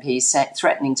Conservative MPs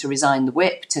threatening to resign the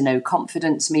whip, to no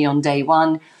confidence me on day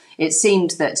one, it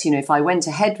seemed that, you know, if I went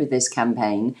ahead with this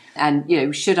campaign and, you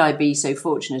know, should I be so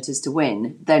fortunate as to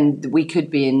win, then we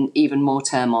could be in even more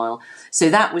turmoil. So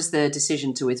that was the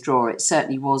decision to withdraw. It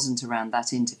certainly wasn't around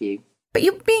that interview. But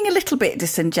you're being a little bit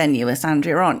disingenuous,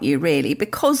 Andrea, aren't you, really?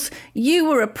 Because you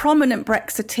were a prominent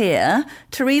Brexiteer.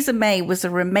 Theresa May was a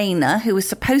Remainer who was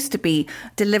supposed to be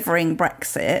delivering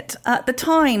Brexit. The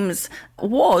Times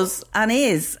was and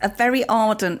is a very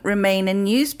ardent Remainer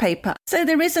newspaper. So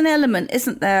there is an element,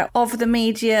 isn't there, of the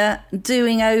media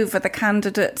doing over the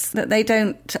candidates that they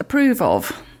don't approve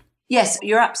of? Yes,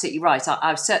 you're absolutely right.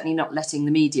 I'm certainly not letting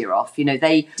the media off. You know,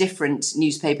 different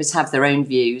newspapers have their own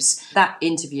views. That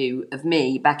interview of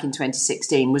me back in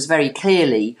 2016 was very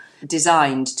clearly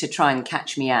designed to try and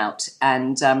catch me out.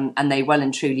 And they well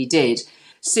and truly did.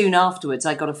 Soon afterwards,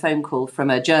 I got a phone call from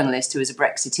a journalist who was a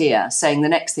Brexiteer saying the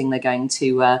next thing they're going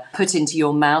to put into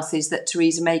your mouth is that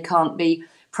Theresa May can't be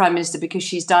Prime Minister because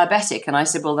she's diabetic. And I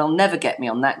said, well, they'll never get me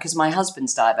on that because my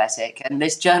husband's diabetic. And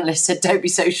this journalist said, don't be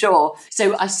so sure.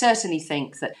 So I certainly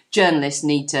think that journalists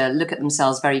need to look at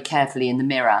themselves very carefully in the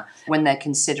mirror when they're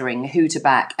considering who to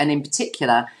back, and in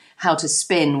particular, how to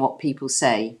spin what people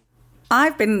say.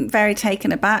 I've been very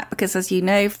taken aback because, as you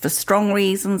know, for strong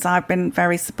reasons, I've been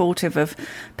very supportive of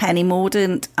Penny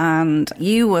Mordaunt, and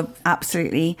you were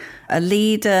absolutely a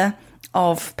leader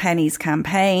of Penny's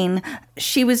campaign.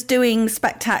 She was doing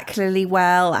spectacularly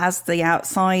well as the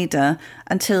outsider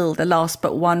until the last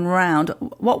but one round.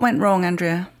 What went wrong,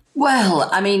 Andrea? Well,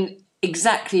 I mean,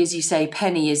 exactly as you say,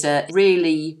 Penny is a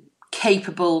really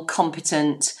capable,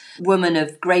 competent woman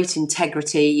of great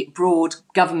integrity, broad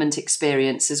government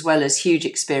experience, as well as huge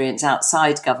experience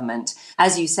outside government.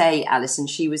 as you say, Alison,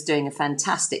 she was doing a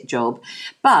fantastic job.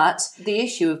 But the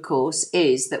issue, of course,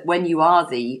 is that when you are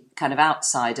the kind of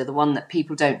outsider, the one that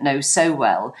people don't know so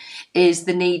well, is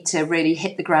the need to really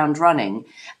hit the ground running.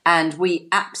 And we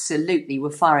absolutely were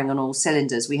firing on all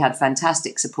cylinders. We had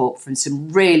fantastic support from some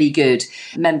really good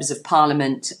members of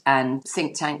parliament and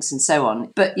think tanks and so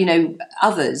on. But,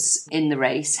 others in the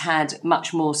race had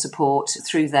much more support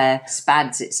through their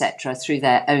SPADs, etc., through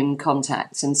their own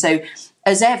contacts. And so,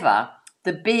 as ever,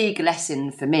 the big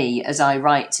lesson for me, as I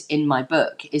write in my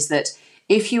book, is that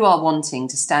if you are wanting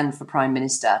to stand for Prime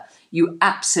Minister, you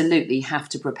absolutely have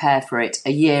to prepare for it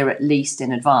a year at least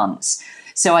in advance.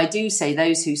 So I do say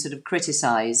those who sort of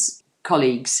criticise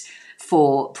colleagues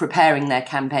for preparing their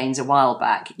campaigns a while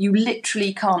back, you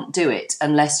literally can't do it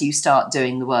unless you start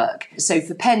doing the work. So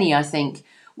for Penny, I think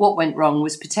what went wrong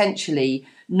was potentially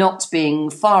not being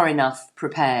far enough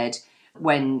prepared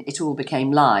when it all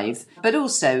became live. But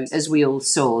also, as we all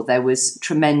saw, there was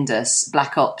tremendous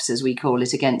black ops, as we call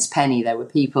it, against Penny. There were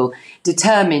people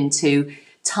determined to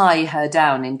tie her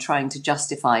down in trying to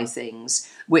justify things,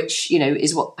 which,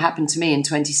 is what happened to me in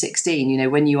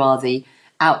 2016. When you are the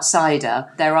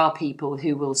outsider, there are people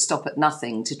who will stop at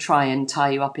nothing to try and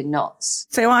tie you up in knots.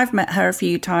 So I've met her a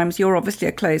few times. You're obviously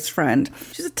a close friend.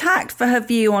 She's attacked for her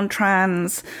view on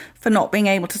trans, for not being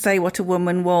able to say what a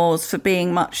woman was, for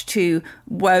being much too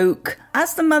woke.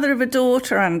 As the mother of a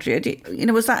daughter, Andrea,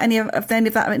 was that any of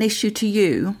that an issue to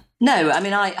you? No, I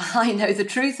mean, I know the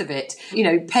truth of it.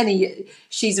 Penny,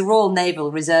 she's a Royal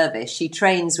Naval Reservist. She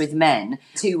trains with men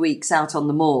 2 weeks out on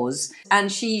the moors,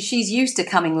 and she's used to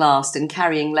coming last and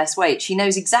carrying less weight. She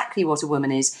knows exactly what a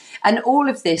woman is. And all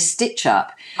of this stitch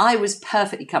up, I was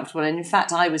perfectly comfortable. And in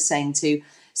fact, I was saying to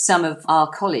some of our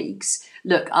colleagues,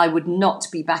 look, I would not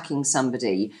be backing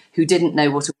somebody who didn't know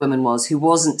what a woman was, who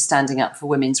wasn't standing up for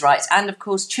women's rights and, of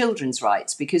course, children's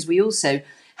rights, because we also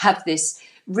have this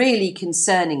really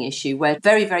concerning issue where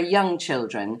very, very young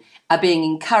children are being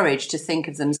encouraged to think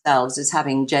of themselves as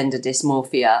having gender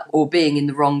dysmorphia or being in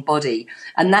the wrong body.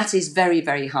 And that is very,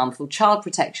 very harmful. Child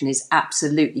protection is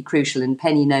absolutely crucial, and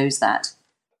Penny knows that.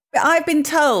 I've been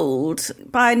told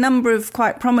by a number of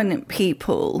quite prominent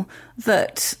people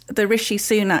that the Rishi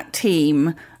Sunak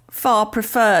team far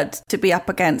preferred to be up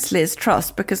against Liz Truss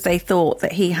because they thought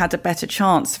that he had a better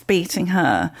chance of beating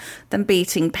her than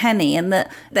beating Penny, and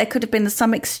that there could have been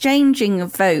some exchanging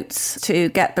of votes to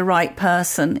get the right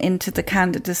person into the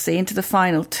candidacy, into the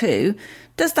final two.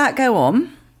 Does that go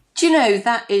on? Do you know,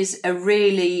 that is a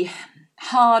really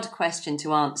hard question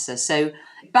to answer. So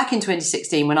back in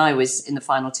 2016, when I was in the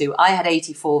final two, I had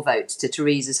 84 votes to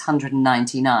Theresa's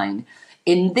 199.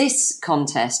 In this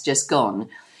contest just gone,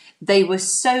 they were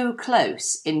so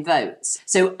close in votes.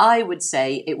 So I would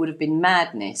say it would have been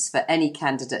madness for any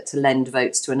candidate to lend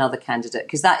votes to another candidate,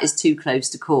 because that is too close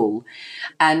to call.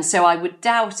 And so I would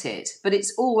doubt it, but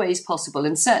it's always possible.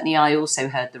 And certainly I also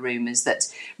heard the rumours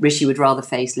that Rishi would rather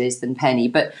face Liz than Penny.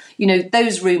 But,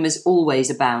 those rumours always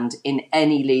abound in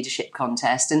any leadership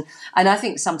contest. And I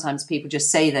think sometimes people just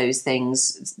say those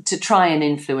things to try and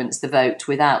influence the vote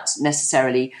without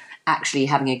necessarily actually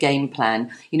having a game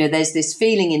plan. There's this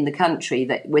feeling in the country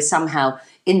that we're somehow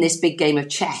in this big game of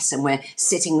chess and we're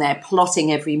sitting there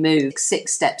plotting every move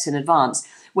 6 steps in advance,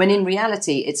 when in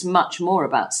reality it's much more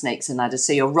about snakes and ladders.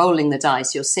 So you're rolling the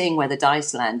dice, you're seeing where the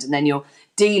dice land, and then you're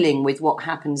dealing with what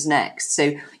happens next.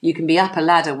 So you can be up a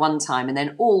ladder one time and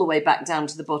then all the way back down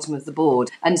to the bottom of the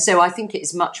board. And so I think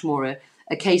it's much more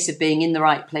a case of being in the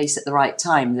right place at the right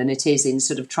time than it is in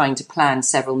sort of trying to plan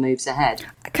several moves ahead.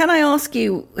 Can I ask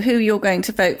you who you're going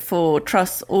to vote for,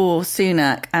 Truss or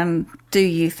Sunak, and do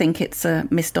you think it's a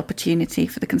missed opportunity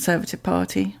for the Conservative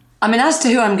Party? I mean, as to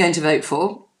who I'm going to vote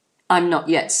for, I'm not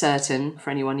yet certain for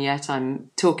anyone yet.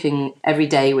 I'm talking every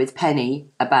day with Penny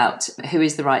about who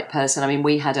is the right person. I mean,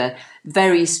 we had a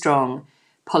very strong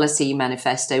policy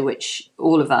manifesto, which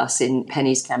all of us in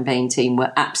Penny's campaign team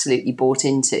were absolutely bought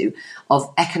into,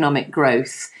 of economic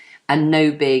growth and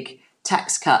no big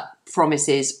tax cut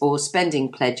promises or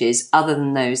spending pledges other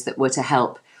than those that were to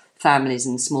help families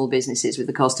and small businesses with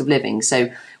the cost of living. So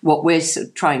what we're sort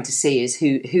of trying to see is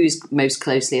who's most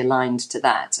closely aligned to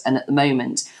that. And at the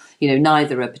moment,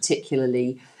 neither are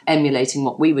particularly emulating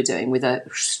what we were doing, with a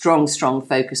strong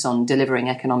focus on delivering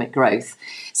economic growth.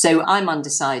 So I'm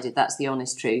undecided. That's the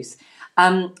honest truth.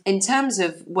 In terms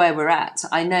of where we're at,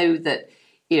 I know that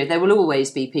there will always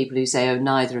be people who say, oh,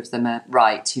 neither of them are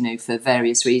right, for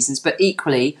various reasons. But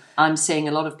equally, I'm seeing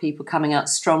a lot of people coming out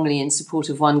strongly in support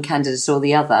of one candidate or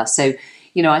the other. So,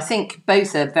 I think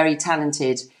both are very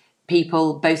talented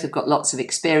people. Both have got lots of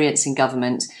experience in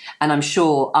government, and I'm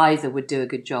sure either would do a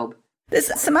good job.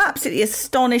 There's some absolutely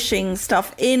astonishing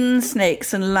stuff in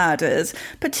Snakes and Ladders,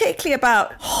 particularly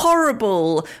about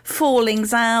horrible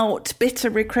fallings out, bitter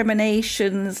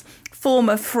recriminations,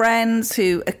 former friends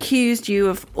who accused you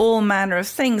of all manner of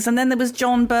things. And then there was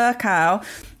John Bercow,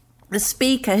 the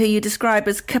speaker, who you describe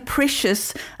as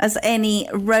capricious as any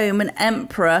Roman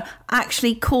emperor,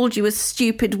 actually called you a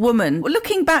stupid woman.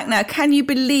 Looking back now, can you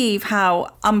believe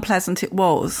how unpleasant it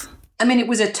was? I mean, it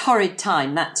was a torrid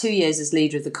time, that 2 years as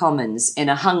Leader of the Commons in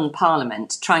a hung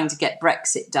parliament trying to get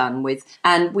Brexit done with,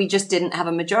 and we just didn't have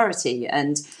a majority.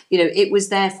 And, you know, it was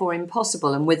therefore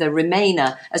impossible. And with a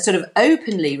Remainer, a sort of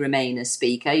openly Remainer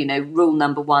speaker, you know, rule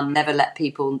number one, never let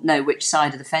people know which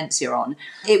side of the fence you're on.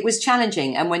 It was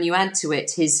challenging. And when you add to it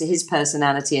his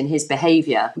personality and his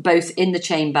behaviour, both in the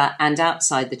chamber and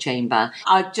outside the chamber,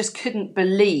 I just couldn't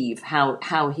believe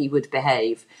how he would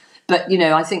behave. But, you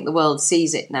know, I think the world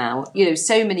sees it now. You know,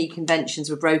 so many conventions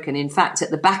were broken. In fact,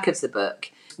 at the back of the book,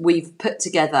 we've put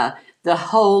together the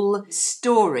whole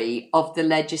story of the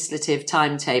legislative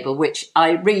timetable, which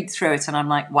I read through it and I'm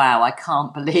like, wow, I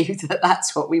can't believe that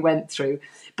that's what we went through.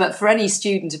 But for any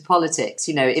student of politics,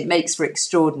 you know, it makes for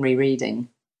extraordinary reading.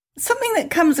 Something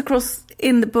that comes across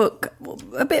in the book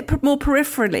a bit more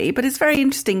peripherally, but it's very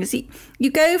interesting, is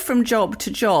you go from job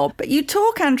to job, but you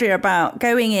talk, Andrea, about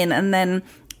going in and then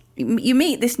you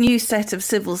meet this new set of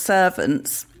civil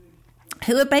servants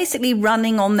who are basically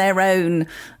running on their own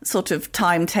sort of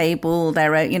timetable,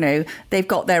 their own, you know, they've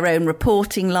got their own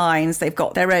reporting lines, they've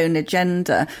got their own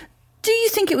agenda. Do you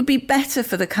think it would be better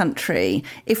for the country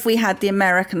if we had the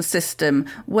American system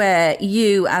where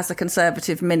you, as a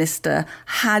Conservative minister,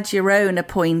 had your own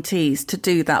appointees to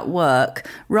do that work,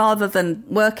 rather than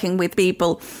working with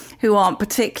people who aren't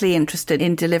particularly interested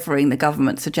in delivering the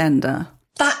government's agenda?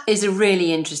 That is a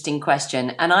really interesting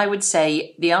question. And I would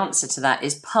say the answer to that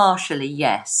is partially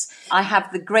yes. I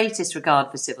have the greatest regard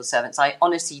for civil servants. I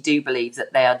honestly do believe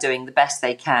that they are doing the best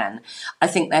they can. I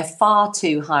think they're far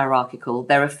too hierarchical.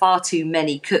 There are far too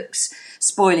many cooks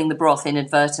spoiling the broth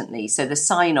inadvertently. So the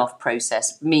sign-off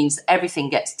process means that everything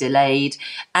gets delayed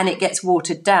and it gets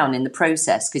watered down in the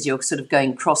process because you're sort of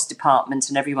going cross-department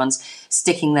and everyone's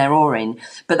sticking their oar in.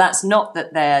 But that's not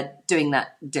that they're doing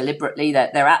that deliberately.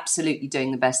 They're absolutely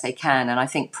doing the best they can. And I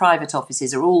think private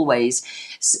offices are always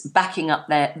backing up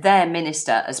their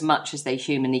minister as much as they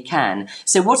humanly can.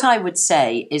 So what I would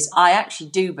say is I actually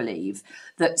do believe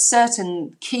that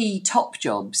certain key top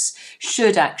jobs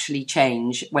should actually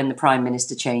change when the Prime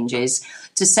Minister changes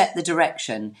to set the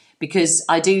direction, because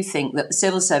I do think that the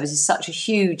civil service is such a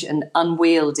huge and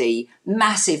unwieldy,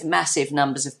 massive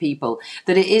numbers of people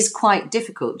that it is quite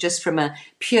difficult, just from a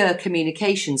pure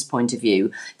communications point of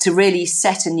view, to really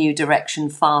set a new direction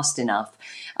fast enough.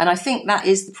 And I think that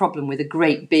is the problem with a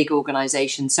great big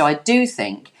organisation. So I do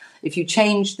think if you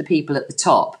change the people at the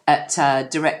top, at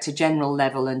Director General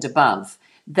level and above,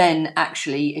 then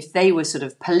actually if they were sort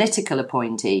of political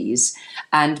appointees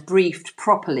and briefed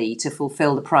properly to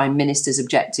fulfil the Prime Minister's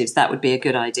objectives, that would be a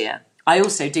good idea. I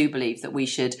also do believe that we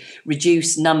should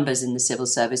reduce numbers in the civil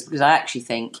service, because I actually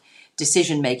think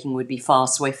decision-making would be far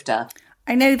swifter.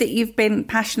 I know that you've been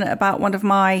passionate about one of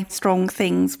my strong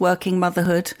things, working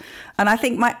motherhood. And I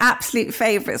think my absolute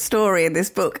favourite story in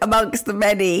this book, amongst the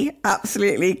many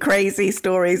absolutely crazy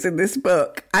stories in this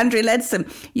book, Andrea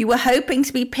Leadsom, you were hoping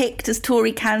to be picked as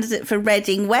Tory candidate for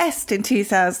Reading West in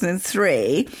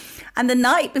 2003. And the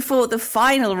night before the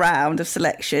final round of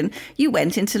selection, you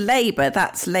went into Labour.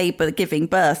 That's Labour giving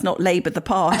birth, not Labour the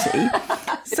party.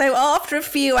 So after a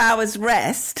few hours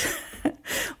rest,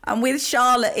 and with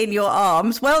Charlotte in your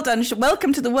arms, well done,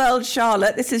 welcome to the world,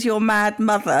 Charlotte, this is your mad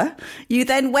mother, you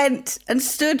then went and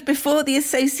stood before the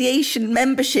association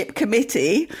membership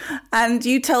committee and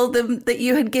you told them that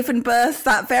you had given birth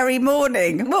that very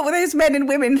morning. What were those men and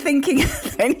women thinking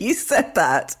when you said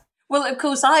that? Well, of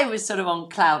course, I was sort of on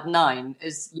cloud nine,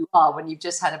 as you are when you've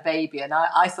just had a baby, and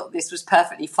I thought this was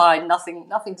perfectly fine, nothing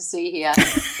to see here.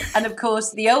 And of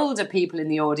course, the older people in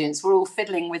the audience were all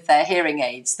fiddling with their hearing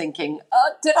aids, thinking,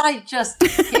 did I just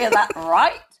hear that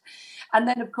right? And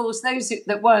then, of course, those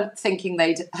that weren't thinking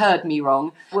they'd heard me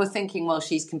wrong were thinking, well,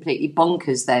 she's completely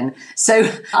bonkers then. So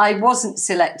I wasn't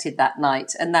selected that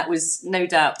night, and that was no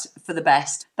doubt for the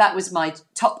best. That was my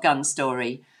Top Gun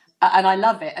story. And I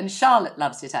love it. And Charlotte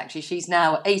loves it, actually. She's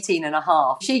now 18 and a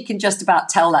half. She can just about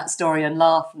tell that story and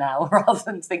laugh now rather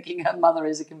than thinking her mother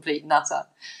is a complete nutter.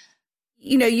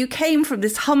 You know, you came from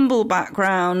this humble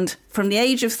background. From the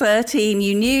age of 13,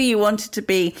 you knew you wanted to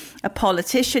be a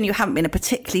politician. You haven't been a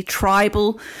particularly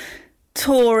tribal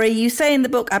Tory, you say in the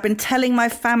book, I've been telling my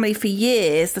family for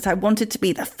years that I wanted to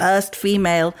be the first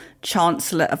female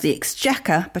Chancellor of the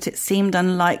Exchequer, but it seemed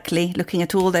unlikely, looking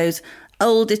at all those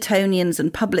old Etonians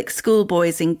and public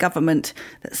schoolboys in government,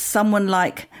 that someone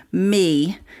like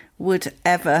me would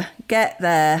ever get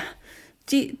there.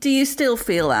 Do you still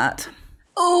feel that?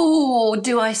 Oh,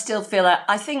 do I still feel that?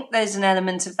 I think there's an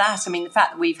element of that. I mean, the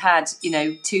fact that we've had,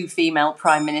 2 female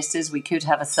prime ministers, we could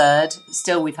have a third.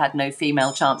 Still, we've had no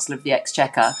female Chancellor of the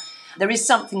Exchequer. There is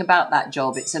something about that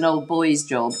job. It's an old boy's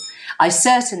job. I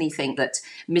certainly think that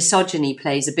misogyny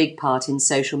plays a big part in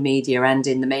social media and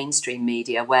in the mainstream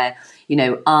media, where,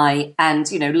 I and,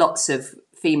 lots of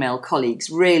female colleagues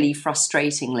really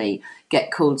frustratingly get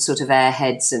called sort of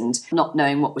airheads and not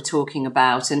knowing what we're talking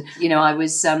about. And, I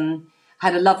was...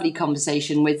 had a lovely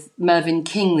conversation with Mervyn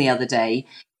King the other day.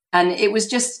 And it was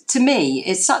just, to me,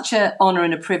 it's such an honour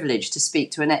and a privilege to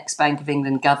speak to an ex-Bank of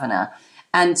England governor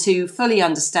and to fully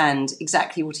understand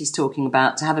exactly what he's talking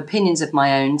about, to have opinions of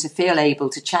my own, to feel able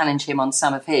to challenge him on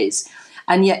some of his.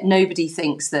 And yet nobody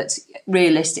thinks that,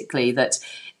 realistically, that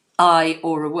I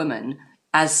or a woman,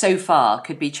 as so far,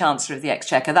 could be Chancellor of the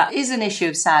Exchequer. That is an issue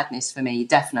of sadness for me,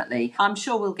 definitely. I'm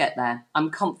sure we'll get there. I'm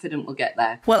confident we'll get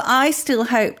there. Well, I still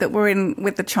hope that we're in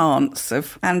with the chance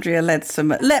of Andrea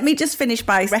Leadsom. Let me just finish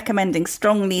by recommending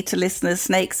strongly to listeners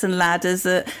Snakes and Ladders,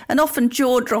 an often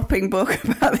jaw-dropping book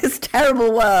about this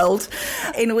terrible world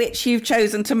in which you've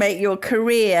chosen to make your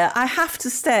career. I have to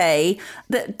say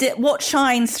that what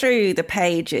shines through the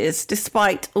pages,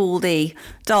 despite all the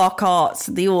dark arts,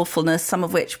 the awfulness, some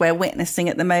of which we're witnessing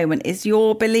at the moment, is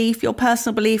your belief, your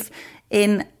personal belief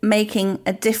in making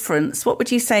a difference. What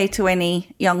would you say to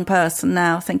any young person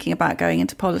now thinking about going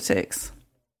into politics?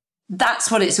 That's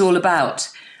what it's all about.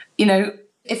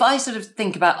 If I sort of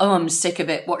think about, I'm sick of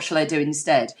it, what shall I do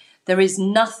instead? There is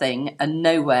nothing and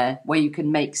nowhere where you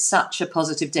can make such a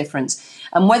positive difference.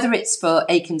 And whether it's for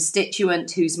a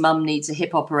constituent whose mum needs a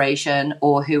hip operation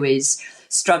or who is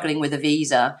struggling with a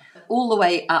visa, all the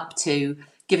way up to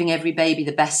giving every baby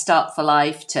the best start for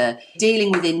life, to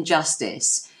dealing with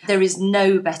injustice, there is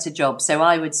no better job. So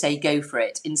I would say go for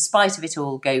it. In spite of it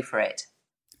all, go for it.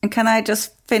 And can I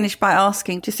just finish by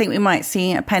asking, do you think we might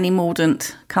see a Penny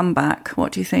Mordaunt comeback?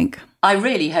 What do you think? I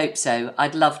really hope so.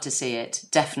 I'd love to see it,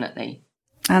 definitely.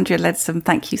 Andrea Leadsom,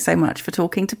 thank you so much for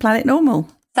talking to Planet Normal.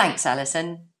 Thanks,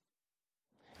 Alison.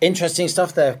 Interesting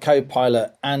stuff there,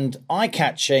 co-pilot, and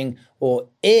eye-catching or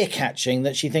ear-catching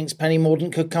that she thinks Penny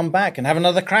Mordaunt could come back and have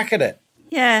another crack at it.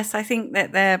 Yes, I think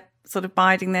that they're sort of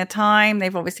biding their time.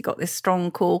 They've obviously got this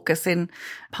strong caucus in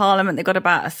Parliament. They've got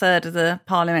about a third of the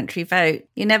parliamentary vote.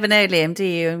 You never know, Liam, do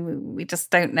you? And we just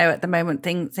don't know at the moment.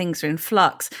 Things are in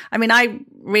flux. I mean, I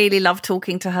really love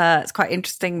talking to her. It's quite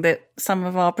interesting that some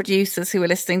of our producers who were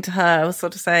listening to her were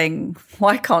sort of saying,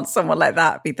 why can't someone like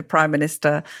that be the Prime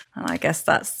Minister? And I guess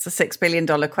that's the $6 billion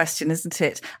question, isn't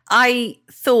it? I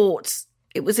thought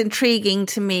it was intriguing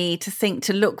to me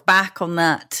to look back on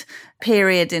that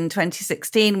period in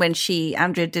 2016 when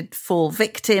Andrea did fall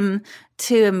victim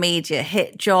to a media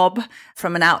hit job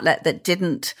from an outlet that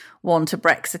didn't want a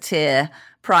Brexiteer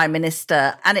Prime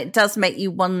Minister. And it does make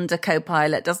you wonder,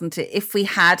 co-pilot, doesn't it? If we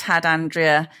had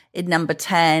Andrea in number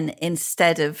 10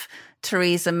 instead of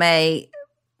Theresa May,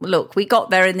 look, we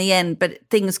got there in the end, but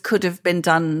things could have been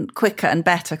done quicker and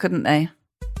better, couldn't they?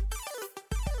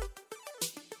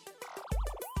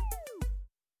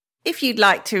 If you'd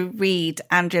like to read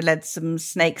Andrea Leadsom's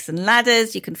Snakes and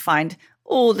Ladders, you can find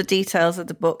all the details of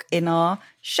the book in our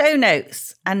show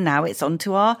notes. And now it's on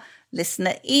to our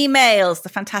listener emails, the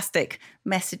fantastic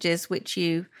messages which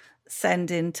you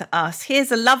send in to us.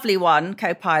 Here's a lovely one,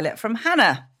 co-pilot, from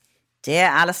Hannah. Dear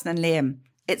Alison and Liam,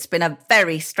 it's been a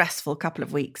very stressful couple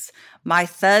of weeks. My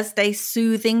Thursday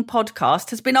soothing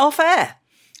podcast has been off air.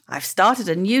 I've started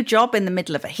a new job in the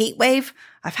middle of a heatwave.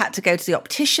 I've had to go to the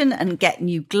optician and get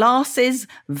new glasses,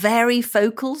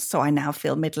 varifocals, so I now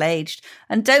feel middle-aged.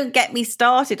 And don't get me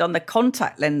started on the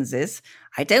contact lenses.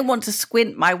 I don't want to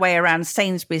squint my way around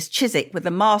Sainsbury's Chiswick with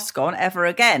a mask on ever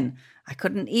again. I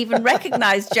couldn't even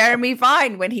recognise Jeremy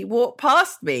Vine when he walked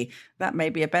past me. That may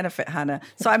be a benefit, Hannah.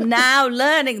 So I'm now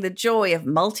learning the joy of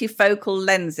multifocal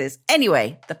lenses.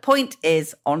 Anyway, the point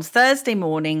is, on Thursday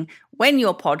morning, when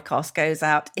your podcast goes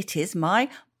out, it is my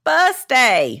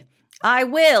birthday. I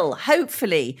will,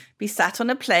 hopefully, be sat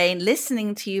on a plane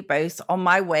listening to you both on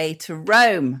my way to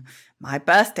Rome. My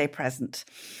birthday present.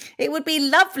 It would be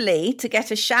lovely to get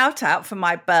a shout out for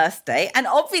my birthday and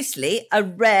obviously a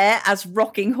rare as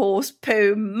rocking horse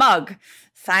poo mug.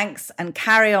 Thanks and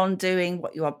carry on doing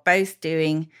what you are both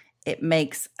doing. It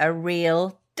makes a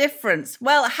real difference.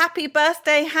 Well, happy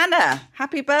birthday, Hannah.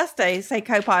 Happy birthday, say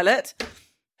co-pilot.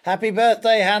 Happy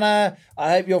birthday, Hannah.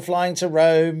 I hope you're flying to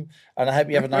Rome and I hope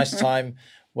you have a nice time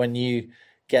when you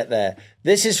get there.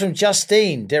 This is from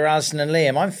Justine. Dear Alison and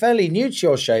Liam, I'm fairly new to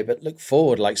your show, but look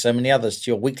forward, like so many others,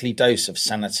 to your weekly dose of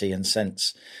sanity and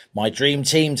sense. My dream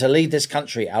team to lead this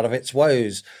country out of its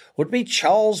woes would be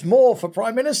Charles Moore for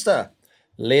Prime Minister,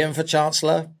 Liam for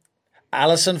Chancellor,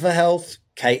 Alison for Health,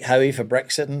 Kate Hoey for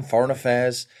Brexit and Foreign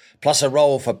Affairs, plus a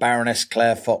role for Baroness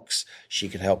Claire Fox. She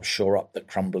could help shore up the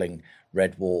crumbling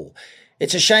red wall.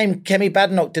 It's a shame Kemi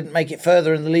Badenoch didn't make it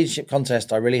further in the leadership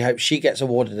contest. I really hope she gets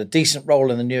awarded a decent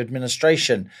role in the new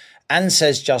administration. And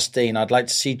says Justine, I'd like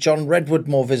to see John Redwood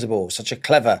more visible. Such a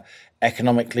clever,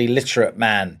 economically literate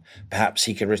man. Perhaps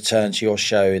he could return to your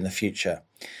show in the future.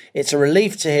 It's a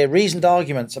relief to hear reasoned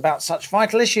arguments about such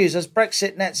vital issues as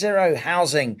Brexit, net zero,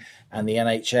 housing and the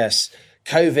NHS.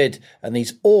 COVID and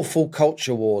these awful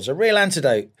culture wars, a real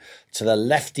antidote to the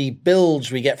lefty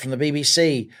bilge we get from the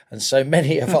BBC and so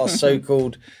many of our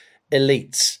so-called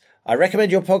elites. I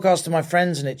recommend your podcast to my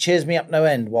friends and it cheers me up no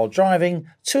end while driving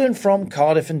to and from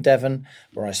Cardiff and Devon,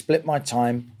 where I split my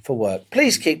time for work.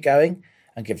 Please keep going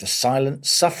and give the silent,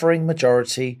 suffering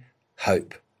majority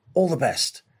hope. All the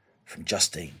best. From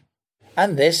Justine.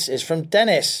 And this is from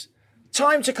Dennis.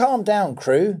 Time to calm down,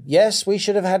 crew. Yes, we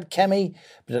should have had Kemi,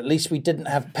 but at least we didn't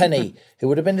have Penny, who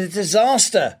would have been a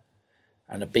disaster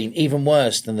and have been even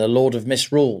worse than the Lord of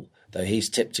Misrule, though he's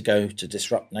tipped to go to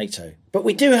disrupt NATO. But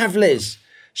we do have Liz.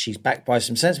 She's backed by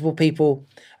some sensible people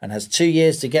and has 2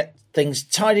 years to get things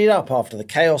tidied up after the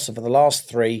chaos of the last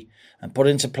 3 and put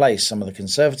into place some of the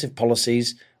Conservative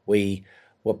policies we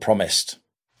were promised.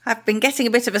 I've been getting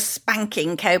a bit of a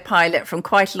spanking co-pilot from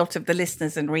quite a lot of the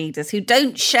listeners and readers who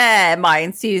don't share my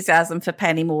enthusiasm for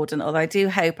Penny Mordaunt, although I do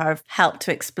hope I've helped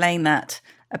to explain that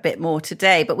a bit more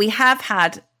today. But we have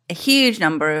had a huge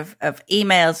number of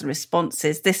emails and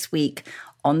responses this week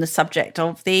on the subject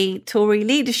of the Tory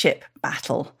leadership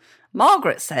battle.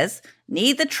 Margaret says,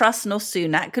 neither Truss nor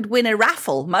Sunak could win a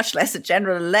raffle, much less a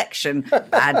general election.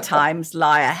 Bad times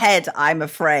lie ahead, I'm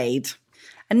afraid.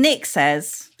 And Nick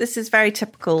says, this is very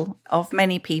typical of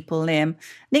many people, Liam.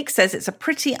 Nick says it's a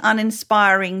pretty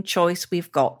uninspiring choice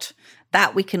we've got.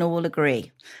 That we can all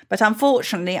agree. But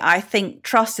unfortunately, I think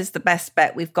Truss is the best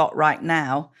bet we've got right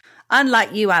now.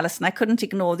 Unlike you, Alison, I couldn't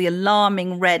ignore the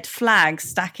alarming red flags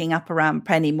stacking up around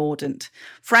Penny Mordaunt.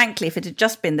 Frankly, if it had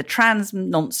just been the trans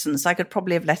nonsense, I could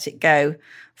probably have let it go.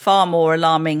 Far more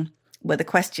alarming were the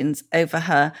questions over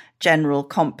her general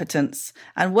competence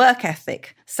and work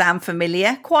ethic. Sound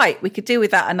familiar? Quite. We could do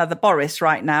without another Boris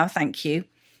right now, thank you.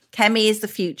 Kemi is the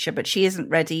future, but she isn't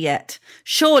ready yet.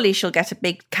 Surely she'll get a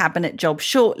big cabinet job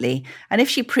shortly, and if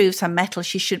she proves her mettle,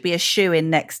 she should be a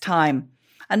shoo-in next time.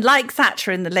 And like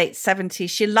Thatcher in the late 70s,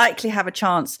 she'll likely have a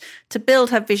chance to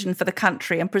build her vision for the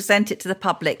country and present it to the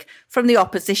public from the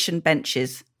opposition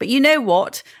benches. But you know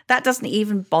what? That doesn't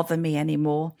even bother me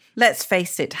anymore. Let's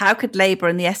face it, how could Labour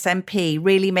and the SNP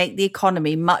really make the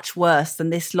economy much worse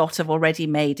than this lot have already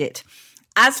made it?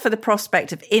 As for the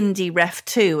prospect of Indy Ref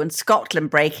 2 and Scotland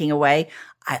breaking away,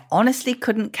 I honestly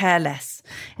couldn't care less.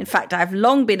 In fact, I've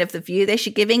long been of the view they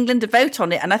should give England a vote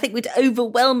on it, and I think we'd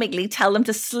overwhelmingly tell them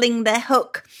to sling their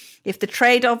hook. If the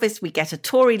trade-off is we get a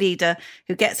Tory leader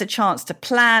who gets a chance to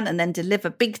plan and then deliver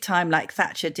big time like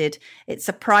Thatcher did, it's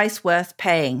a price worth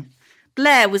paying.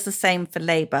 Blair was the same for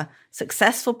Labour.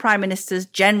 Successful prime ministers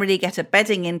generally get a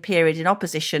bedding-in period in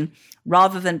opposition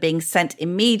rather than being sent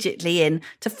immediately in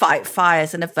to fight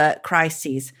fires and avert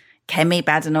crises. Kemi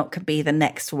Badenoch could be the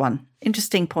next one.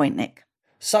 Interesting point, Nick.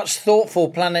 Such thoughtful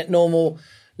Planet Normal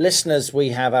listeners we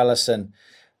have, Alison.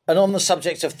 And on the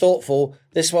subject of thoughtful,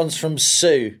 this one's from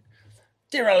Sue.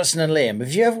 Dear Alison and Liam,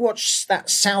 have you ever watched that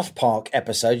South Park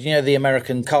episode? You know, the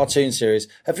American cartoon series.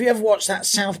 Have you ever watched that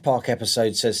South Park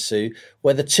episode, says Sue,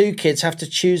 where the 2 kids have to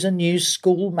choose a new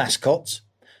school mascot?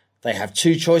 They have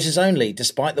 2 choices only,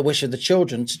 despite the wish of the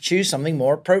children to choose something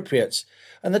more appropriate.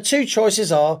 And the 2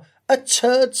 choices are a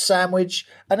turd sandwich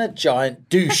and a giant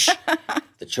douche.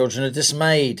 The children are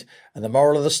dismayed, and the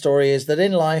moral of the story is that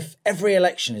in life, every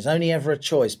election is only ever a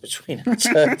choice between a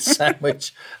turd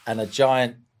sandwich and a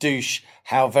giant douche.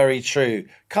 How very true.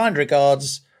 Kind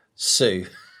regards, Sue.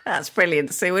 That's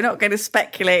brilliant, Sue. We're not going to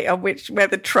speculate on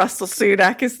whether Truss or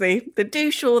Sunak is the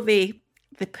douche or the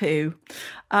poo.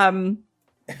 So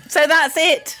that's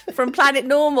it from Planet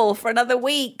Normal for another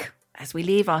week. As we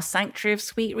leave our sanctuary of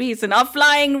sweet reason, our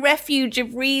flying refuge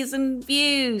of reasoned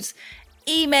views.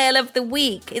 email of the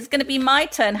week. It's going to be my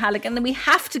turn, Halligan, and we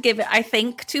have to give it, I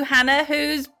think, to Hannah,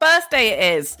 whose birthday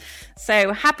it is.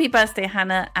 So happy birthday,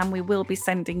 Hannah, and we will be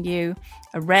sending you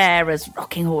a rare as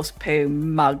Rocking Horse Poo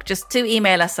mug. Just to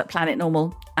email us at Planet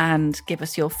Normal and give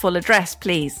us your full address,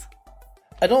 please.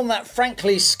 And on that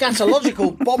frankly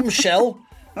scatological bombshell,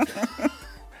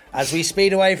 as we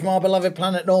speed away from our beloved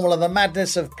Planet Normal and the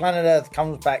madness of Planet Earth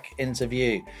comes back into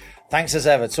view. Thanks as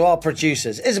ever to our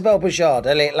producers, Isabel Bouchard,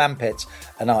 Elliot Lampitt,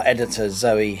 and our editor,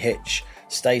 Zoe Hitch.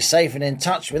 Stay safe and in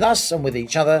touch with us and with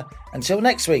each other. Until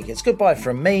next week, it's goodbye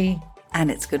from me.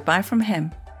 And it's goodbye from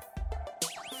him.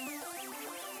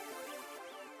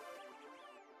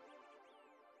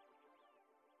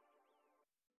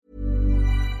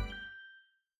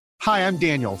 Hi, I'm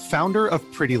Daniel, founder of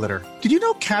Pretty Litter. Did you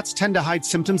know cats tend to hide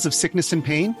symptoms of sickness and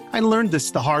pain? I learned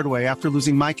this the hard way after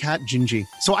losing my cat, Gingy.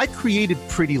 So I created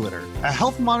Pretty Litter, a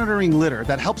health monitoring litter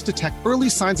that helps detect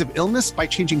early signs of illness by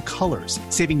changing colors,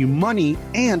 saving you money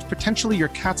and potentially your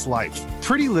cat's life.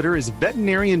 Pretty Litter is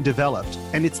veterinarian developed,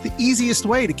 and it's the easiest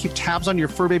way to keep tabs on your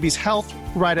fur baby's health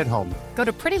right at home. Go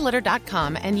to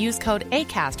prettylitter.com and use code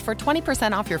ACAST for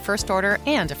 20% off your first order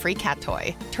and a free cat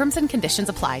toy. Terms and conditions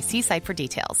apply. See site for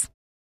details.